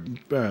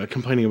are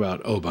complaining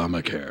about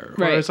Obamacare,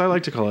 or as I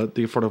like to call it,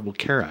 the Affordable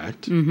Care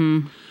Act.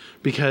 Mm-hmm.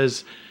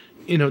 Because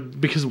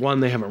one,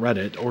 they haven't read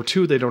it, or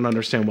two, they don't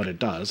understand what it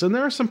does. And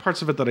there are some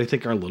parts of it that I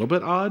think are a little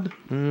bit odd.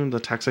 The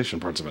taxation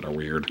parts of it are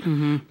weird.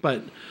 Mm-hmm.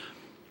 But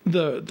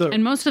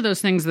and most of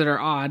those things that are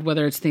odd,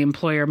 whether it's the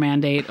employer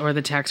mandate or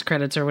the tax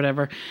credits or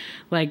whatever,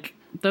 like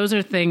those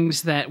are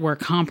things that were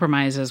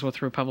compromises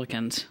with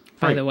Republicans,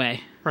 by the way.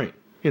 Right.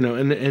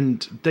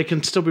 And they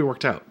can still be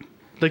worked out.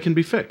 They can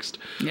be fixed.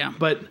 Yeah.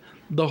 But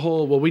the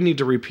whole, well, we need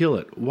to repeal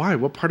it. Why?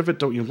 What part of it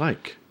don't you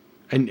like?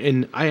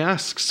 And I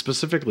ask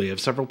specifically of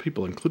several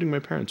people, including my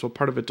parents, what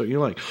part of it don't you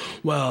like?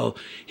 Well,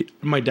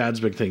 my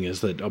dad's big thing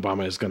is that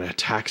Obama is going to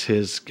tax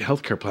his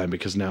healthcare plan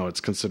because now it's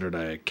considered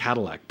a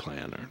Cadillac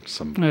plan or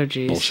some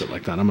bullshit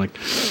like that. I'm like,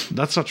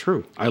 that's not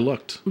true. I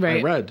looked. Right.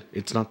 I read.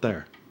 It's not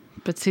there.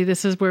 But see,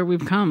 this is where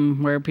we've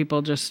come, where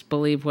people just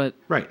believe what...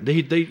 Right.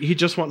 He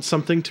just wants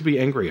something to be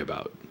angry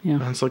about. Yeah.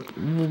 And it's like,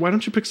 well, why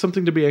don't you pick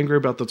something to be angry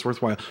about that's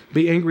worthwhile?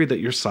 Be angry that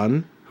your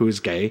son, who is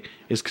gay,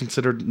 is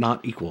considered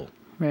not equal.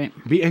 Right.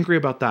 Be angry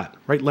about that.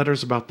 Write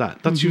letters about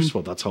that. That's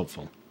useful. That's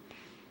helpful.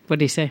 What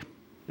did he say?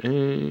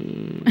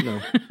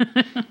 No.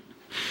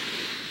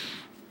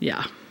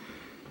 Yeah.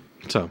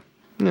 So,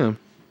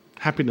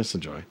 happiness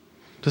and joy.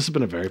 This has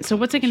been a very... So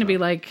what's it going to be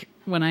like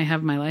when I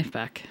have my life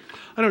back?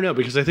 I don't know,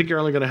 because I think you're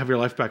only going to have your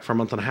life back for a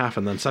month and a half,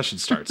 and then session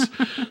starts.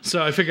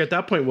 So I figure at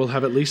that point we'll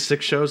have at least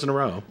 6 shows in a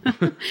row.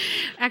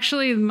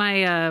 Actually,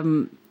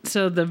 my...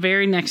 So the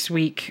very next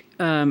week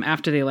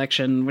after the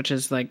election, which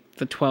is like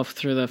the 12th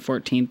through the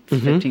 14th,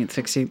 15th,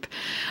 16th,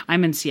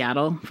 I'm in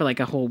Seattle for like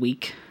a whole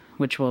week,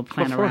 which we'll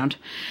plan around.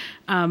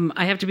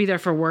 I have to be there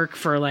for work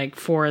for like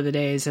 4 of the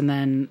days, and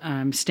then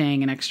I'm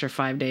staying an extra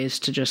 5 days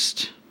to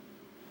just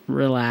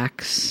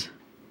relax.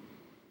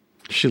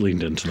 She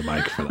leaned into the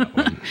mic for that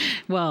one.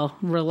 Well,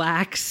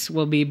 relax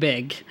will be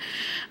big.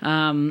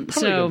 Probably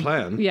a good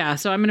plan. Yeah,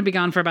 so I'm going to be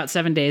gone for about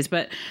 7 days,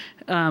 but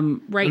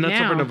and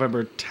that's over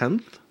November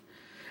 10th?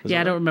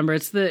 I don't remember.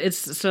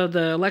 So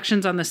the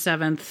election's on the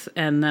 7th,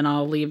 and then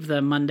I'll leave the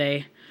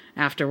Monday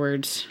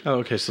afterwards. Oh,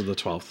 okay. So the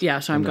 12th. Yeah.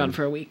 So I'm gone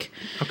for a week.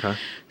 Okay.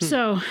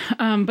 So,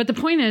 but the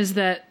point is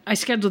that I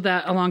scheduled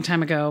that a long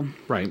time ago.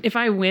 Right. If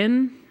I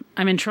win,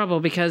 I'm in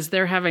trouble because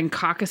they're having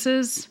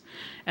caucuses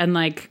and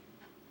like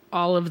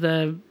all of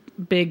the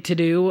big to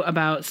do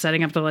about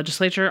setting up the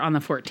legislature on the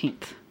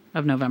 14th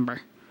of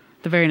November,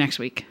 the very next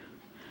week.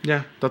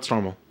 Yeah. That's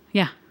normal.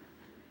 Yeah.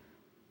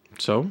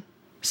 So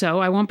So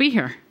I won't be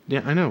here.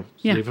 Yeah, I know.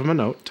 Yeah. Leave them a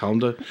note. Tell them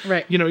to.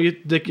 Right. You know,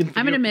 they can.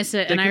 I'm going to miss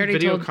it. They And I can already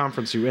video told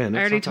conference you in. I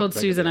already told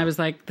Susan, I was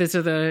like, these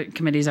are the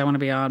committees I want to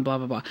be on, blah,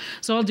 blah, blah.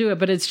 So I'll do it.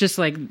 But it's just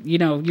like, you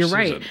know, you're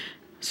right.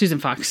 Susan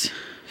Fox.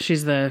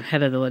 She's the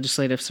head of the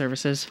legislative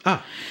services.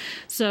 Ah.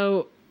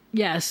 So,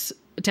 yes,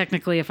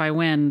 technically, if I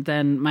win,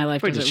 then my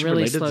life doesn't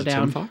really slow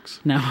down. Tim Fox?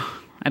 No,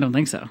 I don't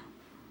think so.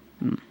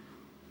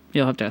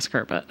 You'll have to ask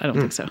her, but I don't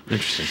think so.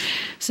 Interesting.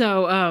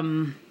 So,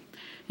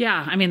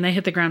 yeah, I mean, they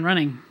hit the ground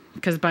running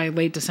because by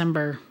early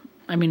December,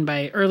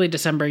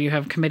 you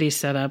have committees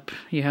set up,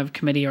 you have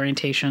committee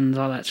orientations,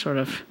 all that sort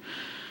of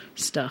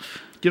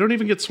stuff. You don't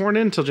even get sworn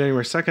in until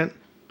January 2nd.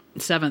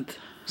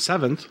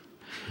 7th.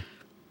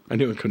 I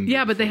knew it couldn't be.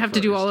 Yeah, but they have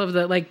to do all of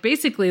the, like,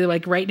 basically,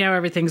 like, right now,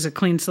 everything's a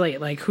clean slate.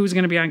 Like, who's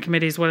going to be on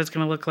committees, what it's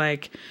going to look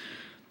like,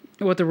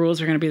 what the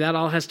rules are going to be. That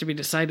all has to be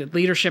decided.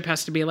 Leadership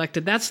has to be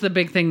elected. That's the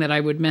big thing that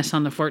I would miss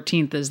on the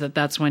 14th is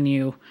that's when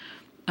you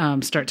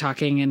start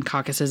talking in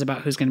caucuses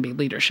about who's going to be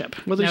leadership.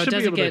 Well, they should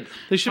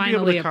be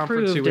able to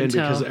conference you in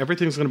because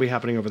everything's going to be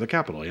happening over the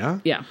Capitol, yeah?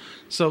 Yeah.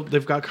 So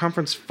they've got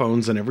conference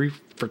phones in every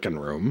freaking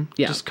room.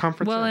 Yeah. Just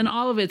conference Well, in. and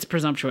all of it's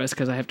presumptuous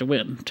because I have to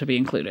win to be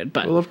included.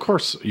 But well, of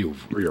course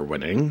you're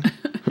winning.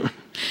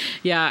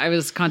 Yeah, I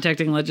was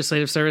contacting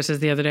legislative services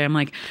the other day. I'm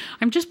like,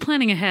 I'm just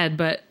planning ahead,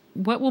 but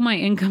what will my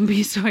income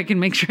be so I can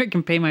make sure I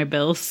can pay my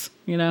bills,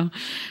 you know?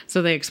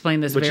 So they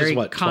explain this very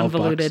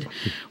convoluted.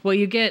 Well,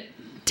 you get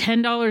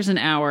 $10 an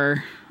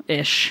hour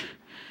ish.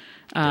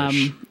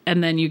 And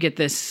then you get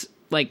this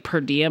like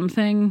per diem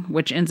thing,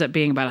 which ends up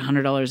being about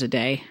 $100 a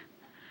day.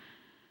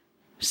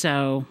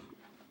 So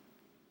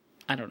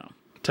I don't know.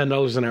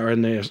 $10 an hour,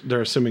 and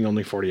they're assuming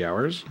only 40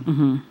 hours?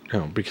 Mm-hmm.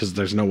 No, because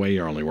there's no way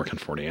you're only working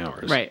 40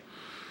 hours. Right.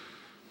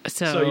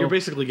 So you're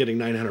basically getting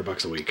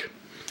 $900 a week.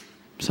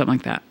 Something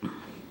like that.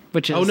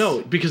 Which is... Oh,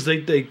 no, because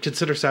they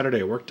consider Saturday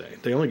a work day.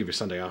 They only give you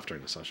Sunday off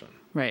during the session.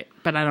 Right.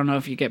 But I don't know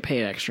if you get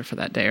paid extra for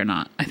that day or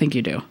not. I think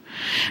you do.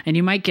 And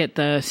you might get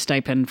the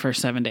stipend for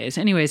 7 days.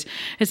 Anyways,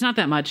 it's not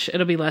that much.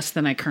 It'll be less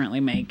than I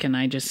currently make. And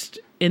I just,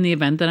 in the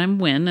event that I'm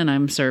win and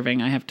I'm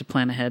serving, I have to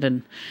plan ahead.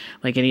 And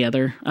like any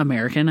other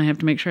American, I have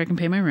to make sure I can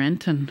pay my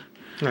rent and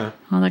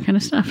all that kind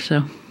of stuff.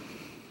 So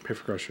pay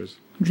for groceries.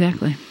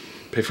 Exactly.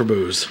 Pay for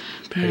booze.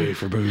 Pay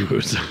for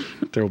booze.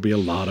 There will be a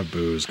lot of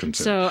booze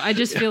consumed. So I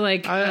just feel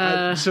like...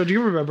 so do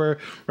you remember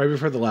right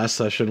before the last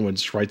session when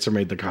Schweitzer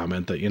made the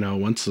comment that, you know,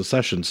 once the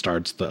session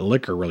starts, the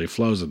liquor really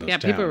flows in this town?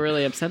 Yeah, people are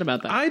really upset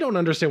about that. I don't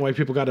understand why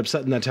people got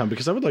upset in that town,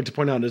 because I would like to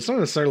point out it's not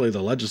necessarily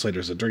the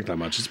legislators that drink that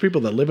much. It's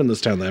people that live in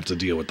this town that have to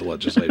deal with the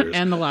legislators.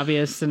 And the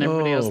lobbyists and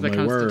everybody else that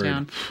comes to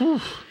town.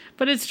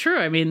 But it's true.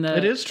 I mean,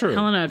 it is true. The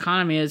Helena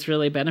economy is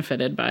really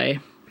benefited by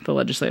the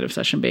legislative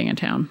session being in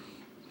town.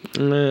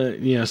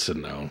 Yes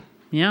and no.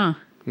 Yeah.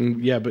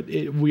 Yeah, but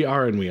we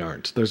are and we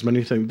aren't. There's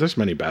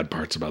many bad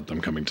parts about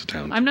them coming to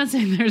town. I'm not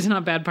saying there's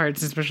not bad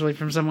parts, especially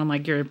from someone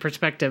like your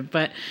perspective,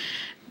 but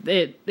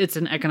it's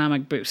an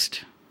economic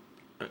boost.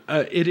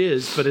 It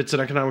is, but it's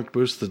an economic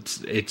boost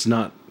it's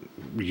not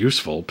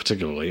useful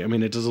particularly. I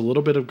mean, it does a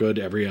little bit of good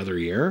every other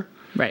year,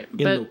 right?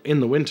 In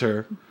the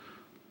winter,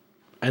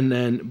 and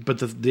then but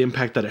the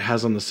impact that it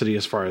has on the city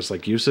as far as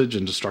like usage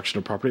and destruction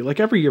of property. Like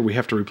every year, we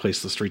have to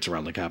replace the streets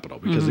around the Capitol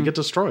because they get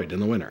destroyed in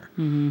the winter.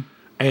 Mm-hmm.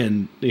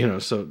 And, you know,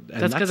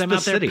 that's because I'm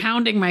out there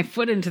pounding my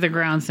foot into the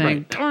ground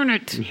saying, darn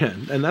it. Yeah,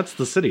 and that's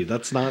the city.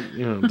 That's not,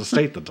 you know, the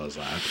state that does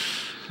that.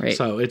 Right.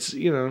 So it's,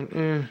 you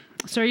know,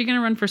 So are you going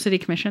to run for city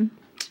commission?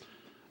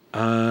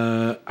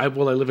 I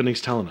live in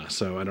East Helena,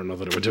 so I don't know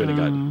that it would do any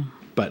good.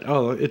 But,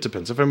 it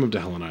depends. If I move to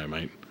Helena, I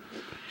might.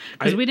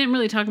 Because we didn't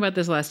really talk about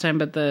this last time,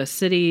 but the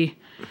city,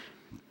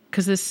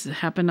 because this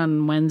happened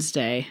on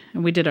Wednesday,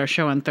 and we did our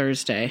show on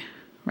Thursday.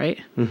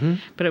 Right? Mm-hmm.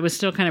 But it was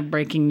still kind of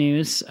breaking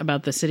news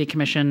about the city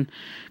commission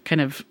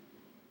kind of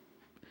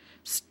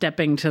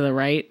stepping to the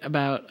right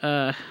about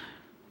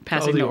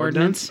passing the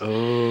ordinance.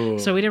 Oh.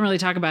 So we didn't really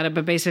talk about it,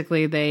 but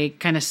basically they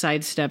kind of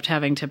sidestepped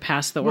having to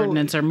pass the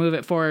ordinance or move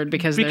it forward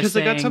because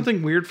they got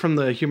something weird from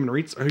the Human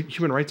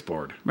Rights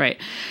Board.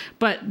 Right.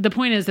 But the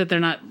point is that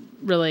they're not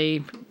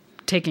really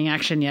taking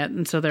action yet,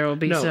 and so there will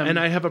be some... and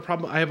I have a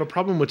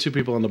problem with two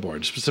people on the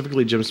board,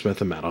 specifically Jim Smith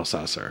and Matt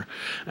Alsasser.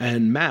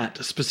 And Matt,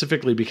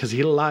 specifically because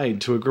he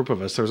lied to a group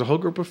of us. There was a whole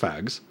group of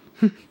fags,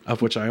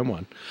 of which I am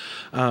one.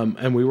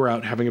 And we were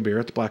out having a beer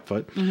at the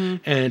Blackfoot,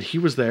 and he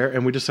was there,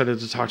 and we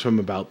decided to talk to him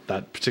about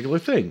that particular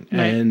thing.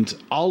 Right. And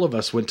all of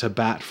us went to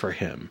bat for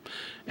him.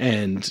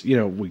 And, you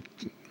know,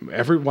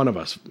 every one of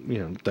us, you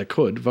know, that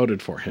could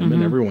voted for him,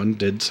 and everyone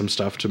did some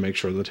stuff to make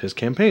sure that his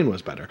campaign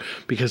was better,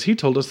 because he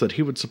told us that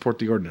he would support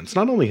the ordinance.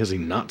 Not only has he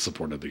not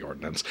supported the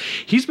ordinance,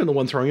 he's been the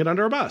one throwing it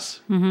under a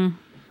bus. Mm-hmm.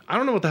 I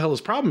don't know what the hell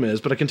his problem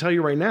is, but I can tell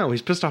you right now,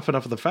 he's pissed off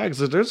enough of the fags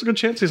that there's a good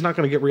chance he's not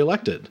going to get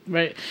reelected.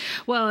 Right.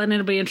 Well, and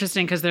it'll be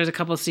interesting because there's a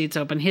couple of seats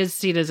open. His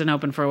seat isn't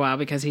open for a while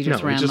because he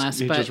just ran last.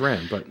 He just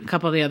ran, but a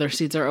couple of the other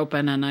seats are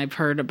open, and I've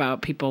heard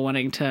about people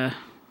wanting to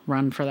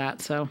run for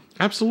that. So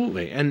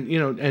absolutely, and you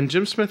know, and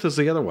Jim Smith is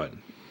the other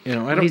one. You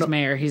know, he's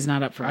mayor. He's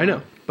not up for. I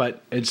know,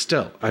 but it's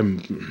still.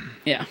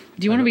 Yeah.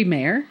 Do you want to be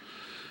mayor?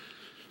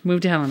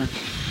 Move to Helena.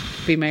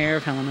 be mayor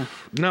of Helena.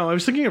 No, I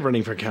was thinking of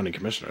running for county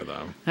commissioner,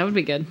 though. That would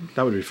be good.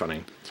 That would be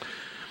funny.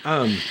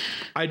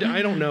 I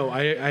don't know.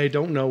 I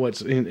don't know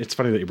what's... It's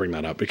funny that you bring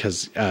that up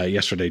because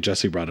yesterday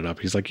Jesse brought it up.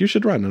 He's like, you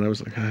should run. And I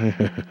was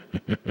like...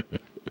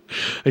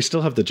 I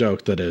still have the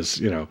joke that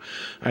is,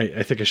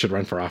 I think I should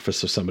run for office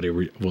so somebody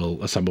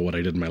will assemble what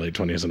I did in my late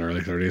 20s and early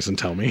 30s and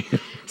tell me.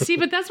 See,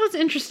 but that's what's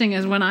interesting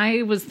is when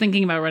I was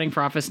thinking about running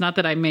for office, not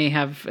that I may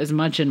have as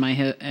much in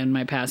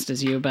my past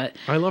as you, but...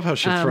 I love how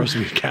she throws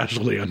me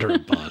casually under a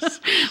bus.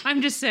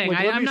 I'm just saying,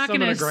 I'm not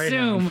going to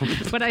assume,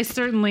 but I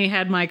certainly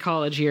had my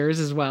college years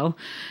as well.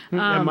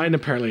 And mine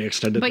apparently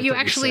extended But to you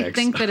 36. actually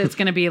think that it's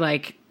going to be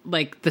like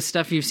the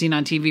stuff you've seen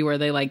on TV where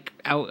they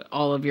out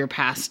all of your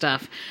past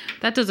stuff.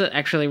 That doesn't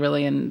actually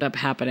really end up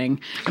happening.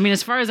 I mean,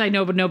 as far as I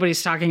know, but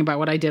nobody's talking about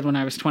what I did when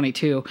I was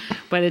 22.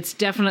 But it's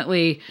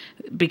definitely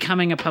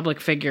becoming a public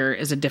figure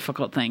is a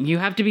difficult thing. You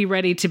have to be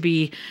ready to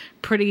be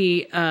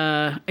pretty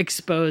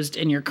exposed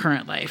in your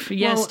current life.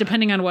 Yes,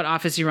 depending on what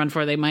office you run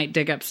for, they might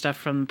dig up stuff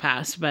from the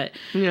past. But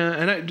yeah,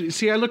 and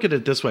I look at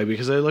it this way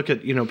because I look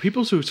at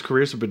people whose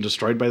careers have been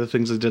destroyed by the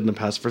things they did in the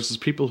past versus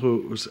people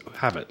who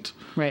haven't.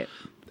 Right.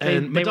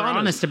 And they were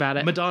honest about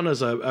it.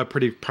 Madonna's a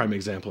pretty prime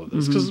example of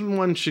this because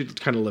one, she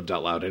kind of lived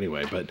out loud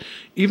anyway. But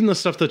even the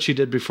stuff that she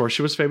did before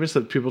she was famous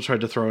that people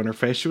tried to throw in her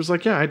face, she was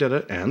like, "Yeah, I did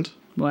it." And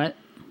what?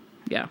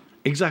 Yeah,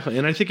 exactly.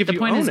 And I think if the you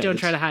point own is, it, don't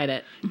try to hide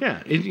it.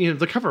 Yeah,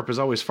 the cover up is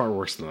always far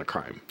worse than the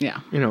crime.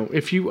 Yeah,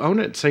 if you own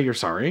it, say you're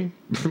sorry.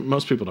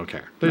 Most people don't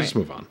care; they just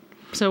move on.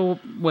 So,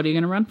 what are you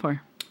going to run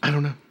for? I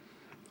don't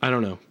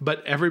know.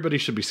 But everybody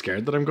should be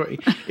scared that I'm going.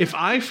 If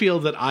I feel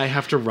that I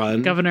have to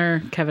run...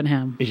 Governor Kevin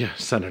Ham. Yeah,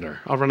 Senator.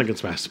 I'll run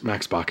against Max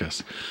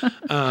Baucus.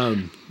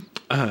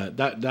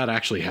 That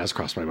actually has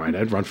crossed my mind.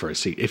 I'd run for a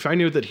seat. If I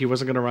knew that he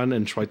wasn't going to run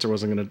and Schweitzer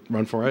wasn't going to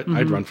run for it,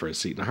 I'd run for a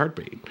seat in a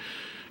heartbeat.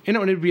 And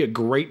it'd be a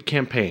great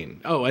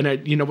campaign. Oh,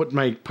 and you know what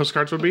my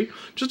postcards would be?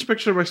 Just a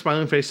picture of my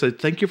smiling face that said,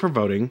 "Thank you for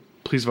voting.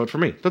 Please vote for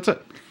me." That's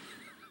it.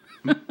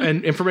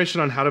 And information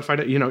on how to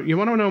find it. You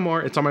want to know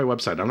more? It's on my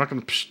website. I'm not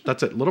going to...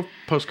 That's it. Little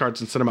postcards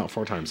and send them out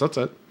 4 times. That's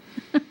it.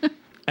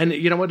 And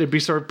you know what? It'd be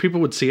sort of... People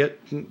would see it.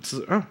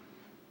 Oh.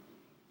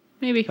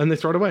 Maybe. And they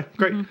throw it away.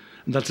 Great. And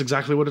that's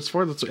exactly what it's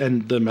for.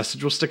 And the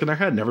message will stick in their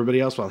head. And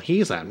everybody else, well,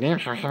 he's that. And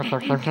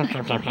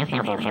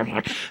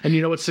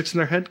you know what sticks in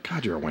their head?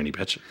 God, you're a whiny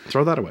bitch.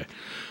 Throw that away.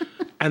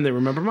 And they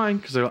remember mine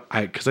because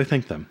I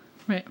thank them.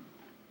 Right.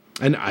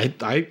 And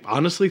I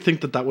honestly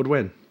think that would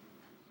win.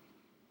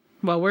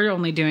 Well, we're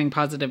only doing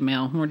positive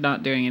mail. We're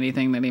not doing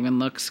anything that even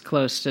looks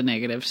close to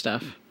negative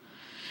stuff.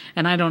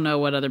 And I don't know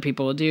what other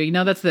people will do.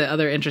 That's the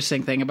other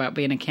interesting thing about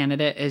being a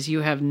candidate is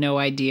you have no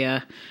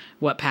idea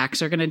what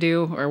PACs are going to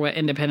do or what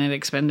independent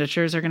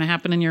expenditures are going to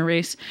happen in your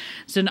race.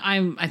 So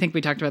I think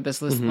we talked about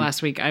this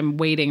last week. I'm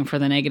waiting for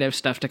the negative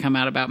stuff to come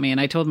out about me. And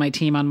I told my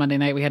team on Monday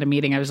night, we had a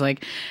meeting. I was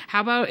like,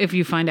 how about if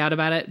you find out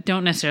about it,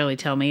 don't necessarily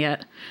tell me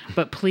yet,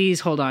 but please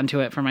hold on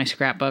to it for my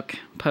scrapbook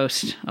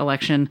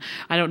post-election.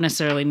 I don't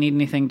necessarily need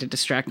anything to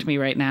distract me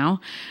right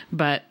now,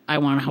 but I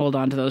want to hold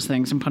on to those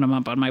things and put them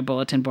up on my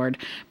bulletin board.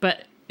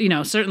 But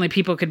certainly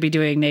people could be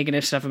doing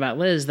negative stuff about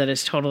Liz that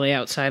is totally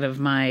outside of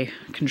my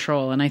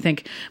control. And I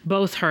think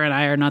both her and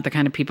I are not the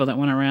kind of people that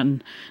want to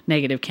run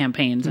negative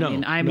campaigns.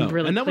 I'm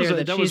really and clear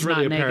that she's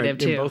really not negative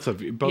too. In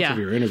both of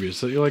your interviews.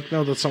 So you're like,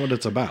 no, that's not what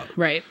it's about.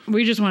 Right.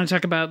 We just want to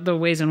talk about the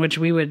ways in which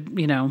we would,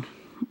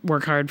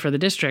 work hard for the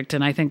district.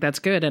 And I think that's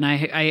good. And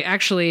I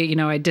actually,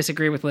 I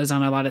disagree with Liz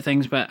on a lot of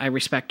things, but I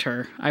respect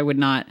her. I would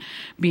not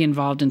be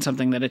involved in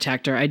something that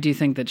attacked her. I do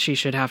think that she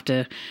should have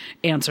to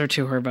answer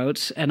to her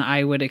votes. And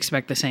I would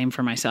expect the same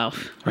for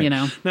myself, right.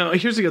 Now,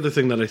 here's the other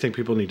thing that I think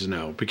people need to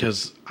know,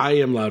 because I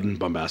am loud and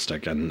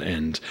bombastic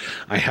and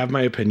I have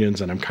my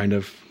opinions and I'm kind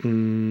of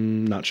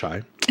not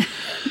shy.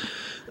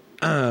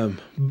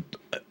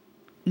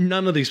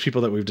 None of these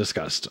people that we've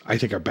discussed, I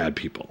think, are bad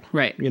people.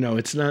 Right.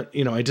 It's not,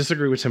 I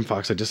disagree with Tim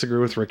Fox. I disagree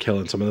with Rick Hill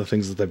and some of the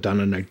things that they've done.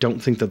 And I don't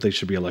think that they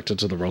should be elected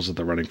to the roles that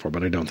they're running for,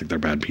 but I don't think they're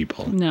bad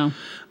people. No.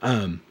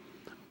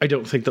 I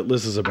don't think that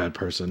Liz is a bad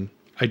person.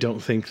 I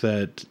don't think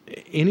that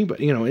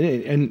anybody,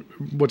 and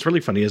what's really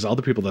funny is all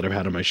the people that I've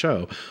had on my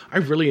show, I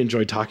really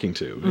enjoyed talking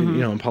to,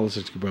 in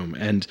Politics Boom.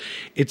 And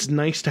it's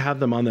nice to have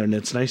them on there and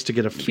it's nice to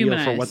get a feel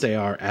for what they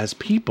are as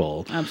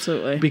people.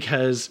 Absolutely.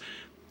 Because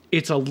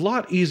it's a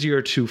lot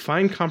easier to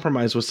find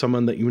compromise with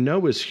someone that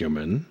is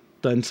human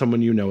than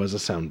someone as a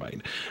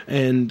soundbite.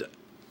 And,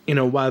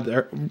 while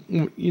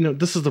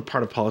this is the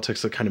part of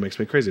politics that kind of makes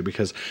me crazy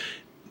because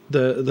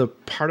the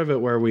part of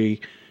it where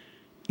we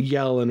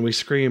yell and we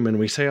scream and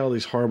we say all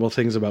these horrible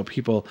things about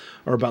people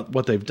or about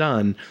what they've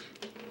done,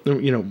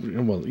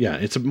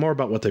 it's more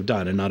about what they've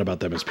done and not about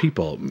them as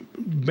people.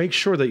 Make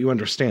sure that you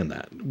understand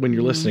that when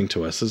you're listening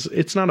to us,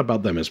 it's not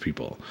about them as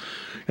people,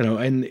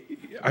 and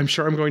I'm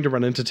sure I'm going to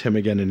run into Tim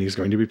again and he's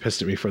going to be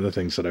pissed at me for the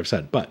things that I've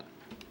said, but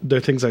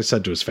they're things I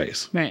said to his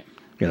face. Right.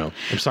 I'm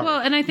sorry. Well,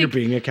 and I think you're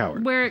being a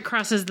coward. Where it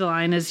crosses the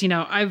line is,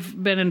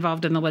 I've been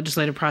involved in the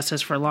legislative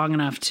process for long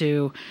enough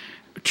to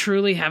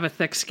truly have a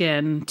thick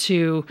skin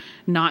to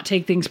not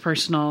take things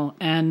personal.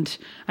 And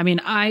I mean,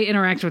 I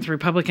interact with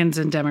Republicans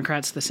and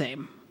Democrats the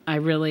same.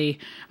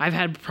 I've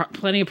had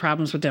plenty of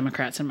problems with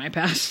Democrats in my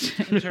past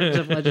in terms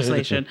of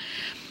legislation.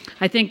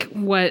 I think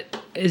what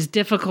is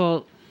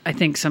difficult,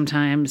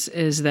 sometimes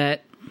is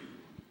that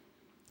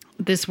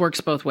this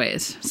works both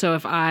ways. So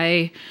if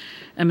I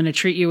am going to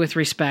treat you with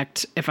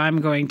respect, if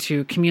I'm going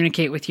to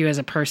communicate with you as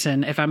a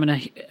person, if I'm going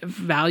to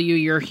value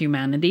your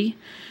humanity,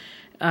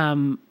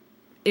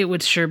 it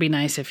would sure be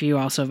nice if you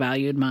also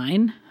valued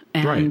mine.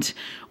 And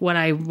what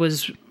I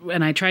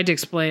tried to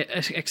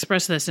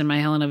express this in my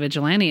Helena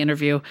Vigilante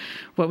interview,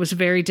 what was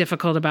very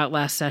difficult about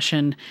last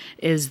session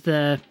is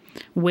the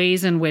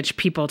ways in which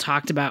people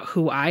talked about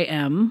who I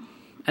am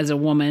as a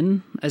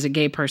woman, as a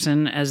gay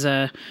person, as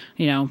a,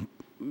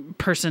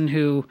 person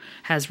who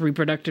has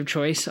reproductive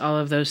choice, all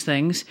of those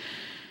things.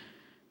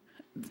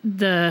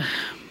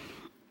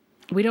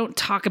 We don't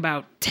talk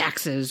about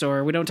taxes,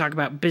 or we don't talk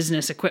about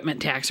business equipment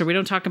tax, or we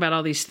don't talk about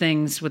all these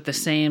things with the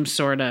same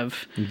sort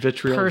of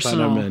vitriol,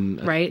 personal, venom,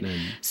 right?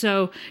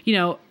 So,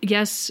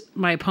 yes,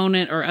 my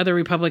opponent or other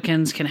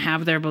Republicans can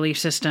have their belief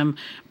system,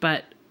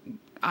 but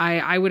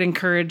I would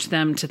encourage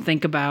them to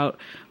think about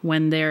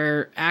when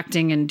they're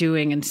acting and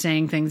doing and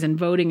saying things and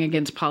voting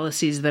against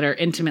policies that are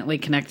intimately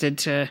connected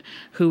to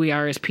who we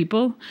are as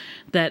people,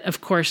 that of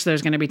course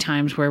there's going to be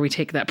times where we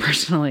take that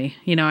personally.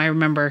 I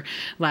remember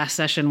last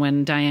session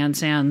when Dianne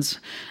Sands,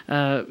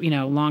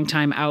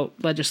 longtime out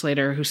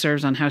legislator who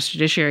serves on House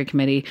Judiciary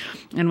Committee,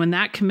 and when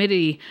that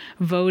committee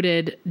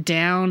voted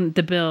down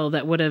the bill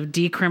that would have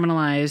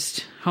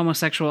decriminalized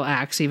homosexual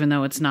acts, even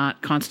though it's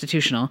not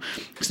constitutional.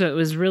 So it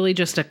was really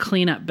just a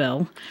cleanup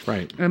bill.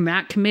 Right. And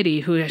that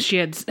committee, who she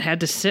had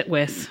to sit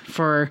with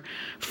for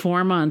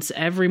 4 months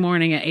every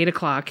morning at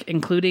 8:00,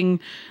 including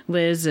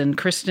Liz and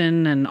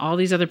Kristen and all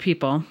these other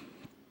people,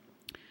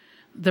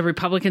 the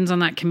Republicans on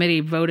that committee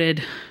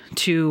voted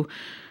to,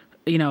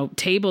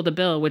 table the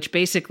bill, which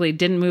basically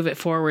didn't move it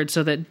forward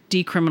so that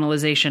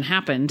decriminalization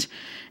happened.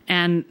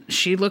 And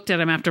she looked at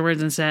him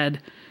afterwards and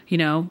said,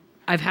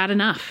 I've had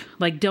enough.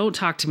 Like, don't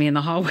talk to me in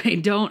the hallway.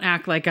 Don't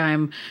act like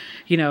I'm,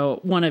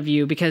 one of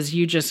you, because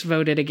you just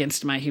voted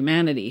against my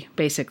humanity,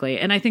 basically.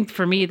 And I think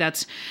for me,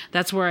 that's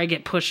where I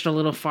get pushed a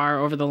little far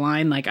over the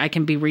line. Like, I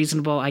can be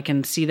reasonable. I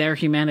can see their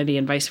humanity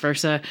and vice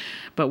versa.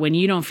 But when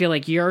you don't feel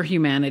like your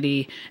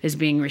humanity is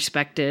being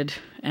respected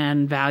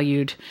and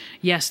valued,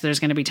 yes, there's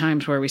going to be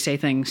times where we say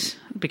things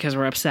because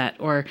we're upset,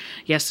 or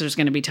yes, there's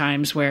going to be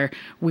times where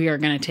we are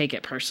going to take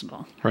it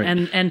personal. Right.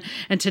 And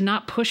to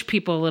not push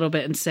people a little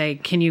bit and say,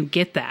 can you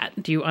get that?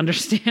 Do you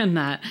understand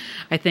that?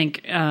 I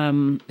think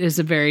is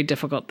a very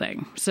difficult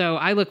thing. So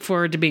I look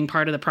forward to being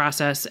part of the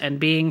process and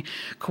being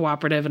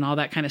cooperative and all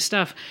that kind of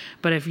stuff.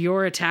 But if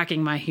you're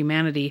attacking my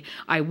humanity,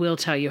 I will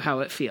tell you how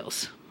it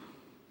feels.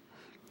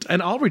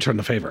 And I'll return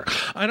the favor.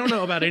 I don't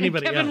know about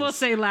anybody Kevin else. will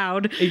say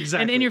loud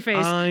exactly. and in your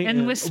face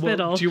and with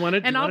spittle. Well, do you want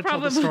to tell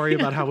the story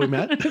about how we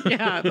met?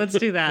 Yeah, let's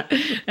do that.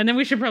 And then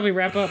we should probably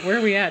wrap up. Where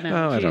are we at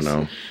now? Oh, I don't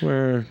know.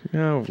 We're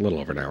a little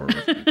over an hour.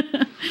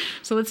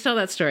 So let's tell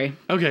that story.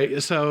 Okay,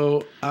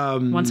 so...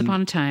 Once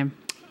upon a time.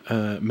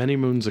 Many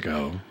moons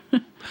ago,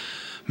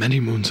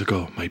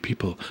 my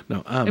people...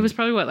 No, it was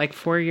probably, like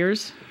 4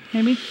 years,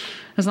 maybe?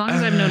 As long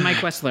as I've known Mike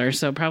Wessler,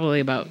 so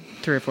probably about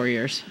 3 or 4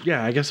 years.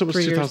 Yeah, I guess it was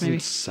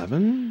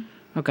 2007.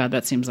 Oh, God,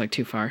 that seems like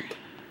too far.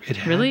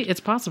 Really?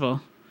 It's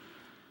possible.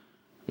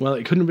 Well,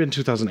 it couldn't have been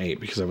 2008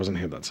 because I wasn't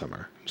here that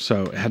summer.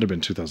 So it had to have been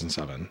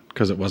 2007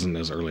 because it wasn't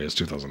as early as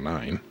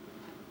 2009.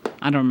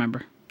 I don't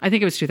remember. I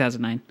think it was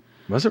 2009.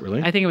 Was it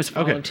really? I think it was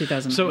fall of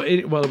 2009. So,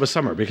 it was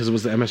summer because it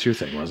was the MSU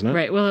thing, wasn't it?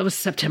 Right. Well, it was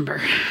September.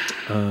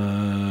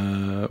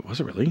 Was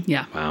it really?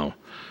 Yeah. Wow.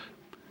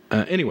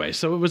 Anyway,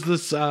 so it was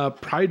this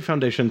Pride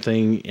Foundation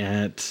thing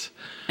at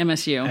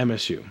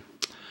MSU.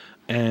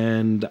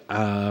 And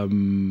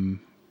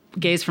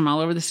gays from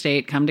all over the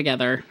state come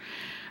together,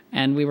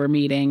 and we were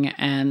meeting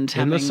and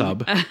having in the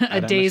sub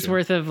a day's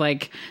worth of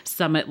like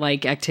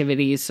summit-like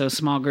activities. So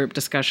small group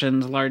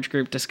discussions, large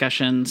group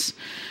discussions.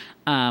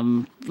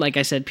 Like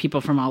I said,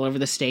 people from all over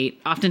the state.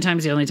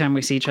 Oftentimes the only time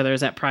we see each other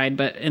is at Pride,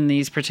 but in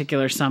these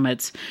particular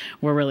summits,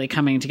 we're really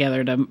coming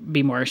together to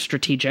be more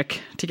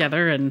strategic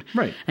together and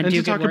do to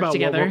good talk work about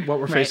together. What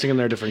we're facing in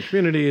their different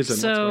communities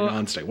and what's going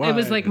on statewide. It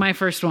was like my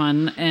first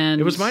one,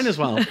 and it was mine as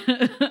well.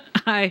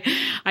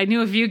 I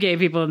knew a few gay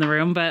people in the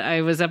room, but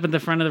I was up at the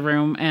front of the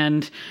room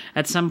and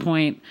at some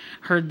point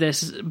heard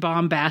this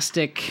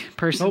bombastic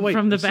person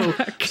from the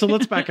back. So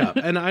let's back up.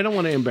 And I don't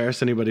want to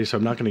embarrass anybody, so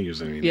I'm not going to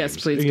use any names. Yes,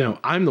 please.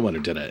 I'm the one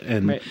who did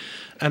it.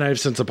 And I've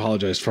since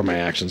apologized for my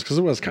actions because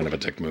it was kind of a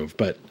dick move,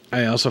 but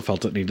I also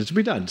felt it needed to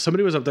be done.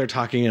 Somebody was up there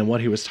talking, and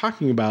what he was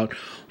talking about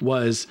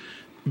was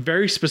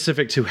very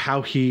specific to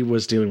how he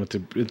was dealing with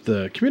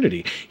the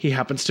community. He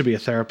happens to be a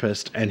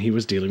therapist, and he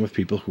was dealing with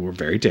people who were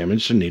very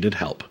damaged and needed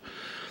help.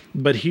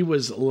 But he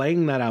was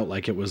laying that out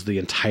like it was the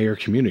entire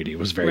community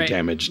was very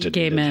damaged and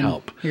needed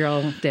help. You're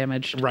all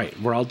damaged. Right.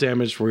 We're all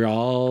damaged. We're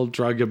all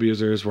drug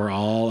abusers. We're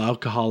all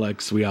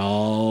alcoholics. We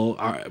all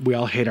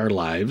hate our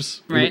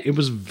lives. Right. It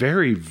was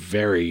very,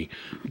 very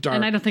dark.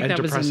 And I don't think that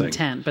depressing. was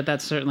intent, but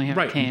that's certainly how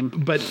it came.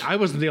 But I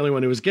wasn't the only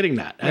one who was getting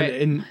that.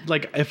 And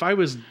like if I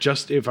was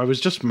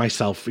just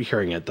myself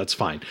hearing it, that's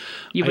fine.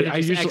 You would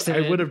have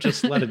I would have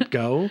just let it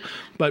go.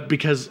 But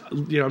because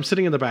I'm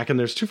sitting in the back and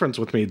there's two friends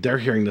with me, they're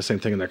hearing the same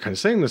thing and they're kind of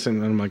saying the same,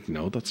 and I'm like,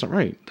 no, that's not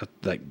right.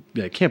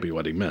 That can't be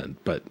what he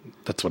meant, but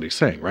that's what he's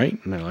saying, right?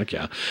 And they're like,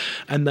 yeah.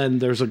 And then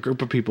there's a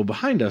group of people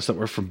behind us that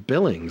were from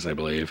Billings, I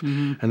believe,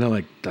 and they're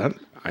like,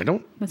 I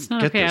don't That's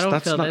not get okay. this. I don't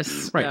That's feel not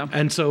this. right. Yeah.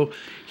 And so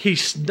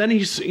he's and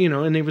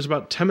he was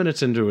about 10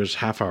 minutes into his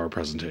half-hour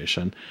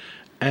presentation,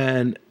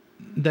 and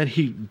then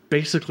he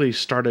basically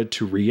started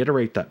to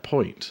reiterate that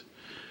point.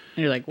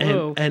 And you're like,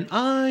 whoa. And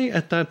I,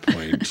 at that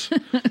point,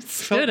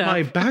 felt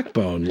my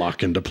backbone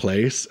lock into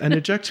place and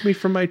eject me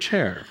from my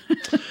chair.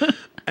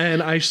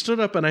 And I stood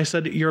up and I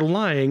said, "You're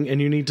lying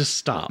and you need to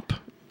stop."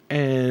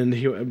 And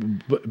he,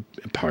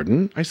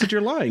 pardon? I said, "You're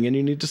lying and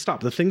you need to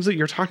stop. The things that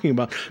you're talking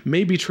about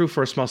may be true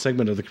for a small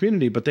segment of the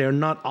community, but they are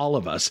not all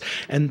of us.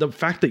 And the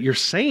fact that you're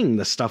saying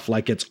this stuff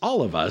like it's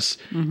all of us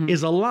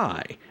is a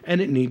lie and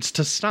it needs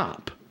to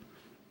stop."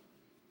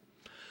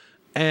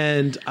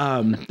 And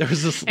there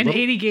was this and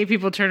 80 gay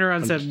people turned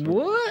around and said,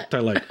 "What?"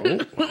 They're like,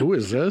 "Oh, who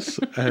is this?"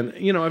 And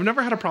I've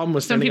never had a problem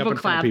with standing up in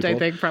front of people. Some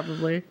people clapped, I think,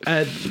 probably.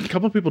 A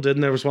couple of people did,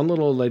 and there was one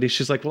little old lady.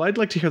 She's like, "Well, I'd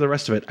like to hear the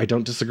rest of it. I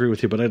don't disagree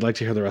with you, but I'd like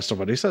to hear the rest of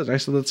what he said." And I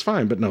said, "That's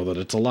fine, but know that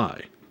it's a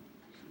lie."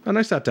 And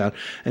I sat down,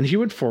 and he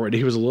went forward.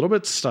 He was a little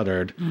bit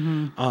stuttered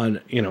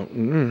on,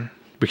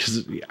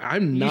 because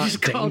I'm not just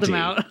dainty. called him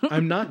out.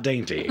 I'm not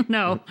dainty.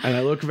 No. And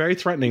I look very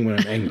threatening when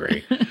I'm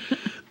angry.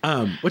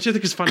 Which I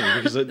think is funny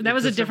because that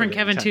was a different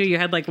Kevin too. You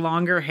had like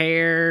longer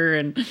hair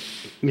and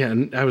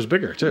and I was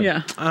bigger too.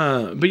 Yeah.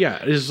 But yeah,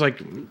 it's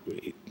like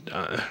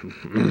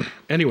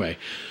anyway.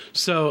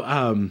 So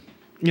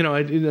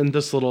and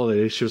this little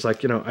lady, she was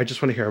like, I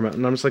just want to hear him out,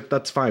 and I was like,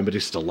 that's fine, but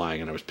he's still lying,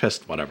 and I was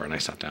pissed, whatever, and I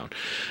sat down,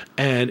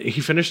 and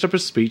he finished up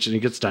his speech, and he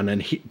gets done,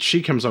 and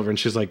she comes over, and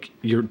she's like,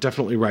 "You're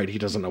definitely right. He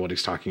doesn't know what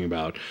he's talking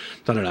about."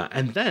 Da, da, da.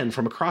 And then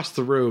from across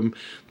the room,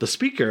 the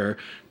speaker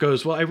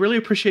goes, "Well, I really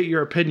appreciate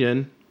your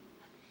opinion."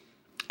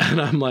 And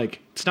I'm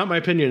like, "It's not my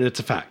opinion, it's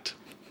a fact."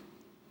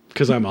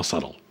 Because I'm all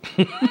subtle.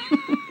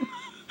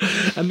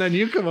 And then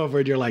you come over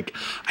and you're like,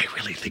 "I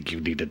really think you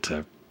needed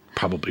to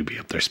probably be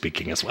up there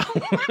speaking as well."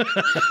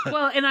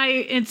 Well, and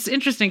it's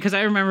interesting because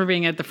I remember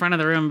being at the front of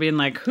the room being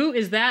like, "Who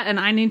is that?" And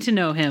I need to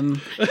know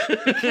him.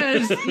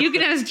 Because you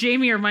can ask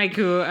Jamie or Mike,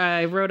 who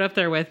I rode up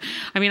there with.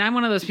 I mean, I'm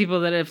one of those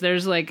people that if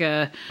there's like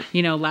a,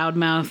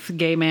 loudmouth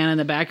gay man in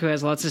the back who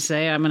has lots to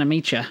say, I'm going to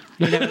meet you.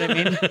 You know what I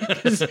mean?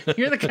 Because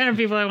you're the kind of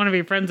people I want to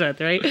be friends with,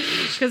 right?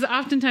 Because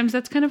oftentimes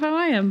that's kind of how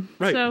I am.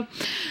 Right.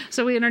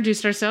 So we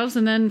introduced ourselves,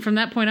 and then from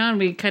that point on,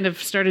 we kind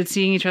of started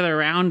seeing each other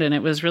around, and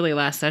it was really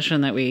last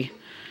session that we...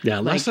 Yeah,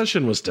 last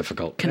session was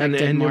difficult. And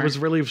it was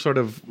really sort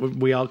of,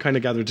 we all kind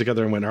of gathered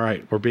together and went, all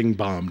right, we're being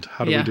bombed.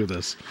 How do we do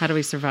this? How do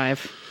we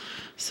survive?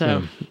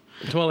 So,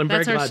 well, I'm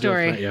very glad to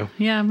have met you.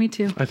 Yeah, me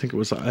too. I think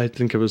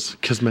it was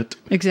kismet.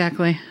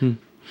 Exactly.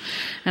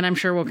 And I'm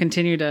sure we'll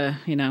continue to,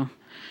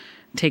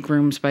 take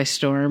rooms by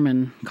storm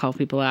and call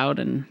people out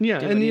and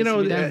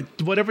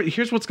whatever.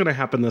 Here's what's going to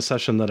happen this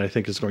session that I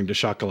think is going to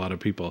shock a lot of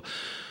people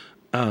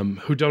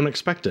who don't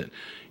expect it.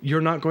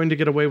 You're not going to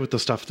get away with the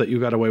stuff that you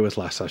got away with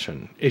last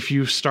session. If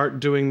you start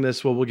doing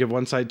this, we'll give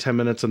one side 10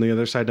 minutes and the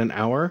other side an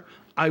hour,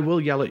 I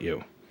will yell at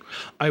you.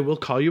 I will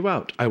call you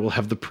out. I will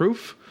have the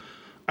proof.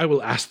 I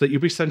will ask that you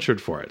be censured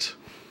for it.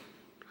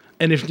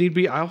 And if need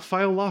be, I'll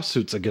file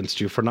lawsuits against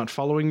you for not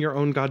following your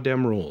own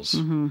goddamn rules.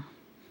 Mm-hmm.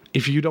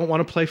 If you don't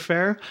want to play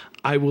fair,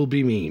 I will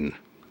be mean.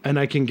 And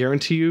I can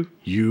guarantee you,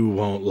 you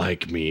won't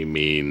like me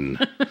mean.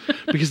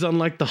 Because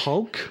unlike the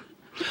Hulk,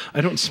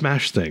 I don't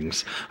smash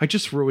things. I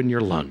just ruin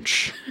your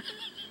lunch.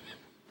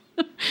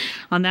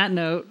 On that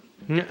note,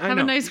 have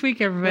a nice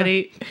week,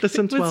 everybody.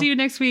 We'll see you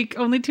next week.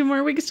 Only 2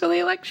 more weeks till the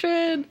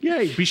election.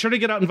 Yay. Be sure to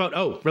get out and vote.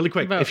 Oh, really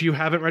quick. If you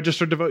haven't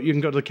registered to vote, you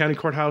can go to the county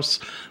courthouse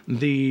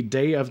the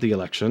day of the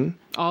election.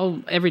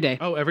 Every day.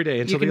 Oh, every day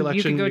until the election.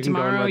 You can go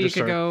tomorrow. You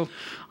could go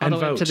all the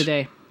way up to the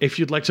day. If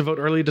you'd like to vote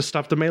early to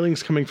stop the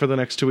mailings coming for the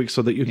next 2 weeks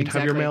so that you can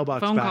have your mailbox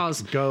phone back.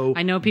 Calls. Go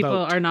I know people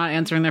are not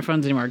answering their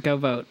phones anymore. Go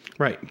vote.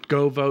 Right.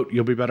 Go vote.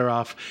 You'll be better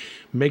off.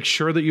 Make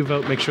sure that you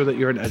vote. Make sure that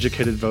you're an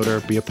educated voter.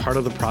 Be a part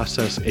of the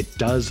process. It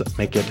does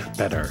make it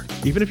better.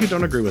 Even if you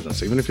don't agree with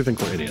us, even if you think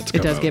we're idiots.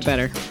 It does get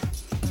better.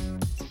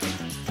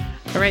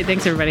 All right.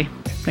 Thanks, everybody.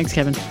 Thanks,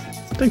 Kevin.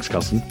 Thanks,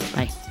 Kelson.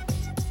 Bye.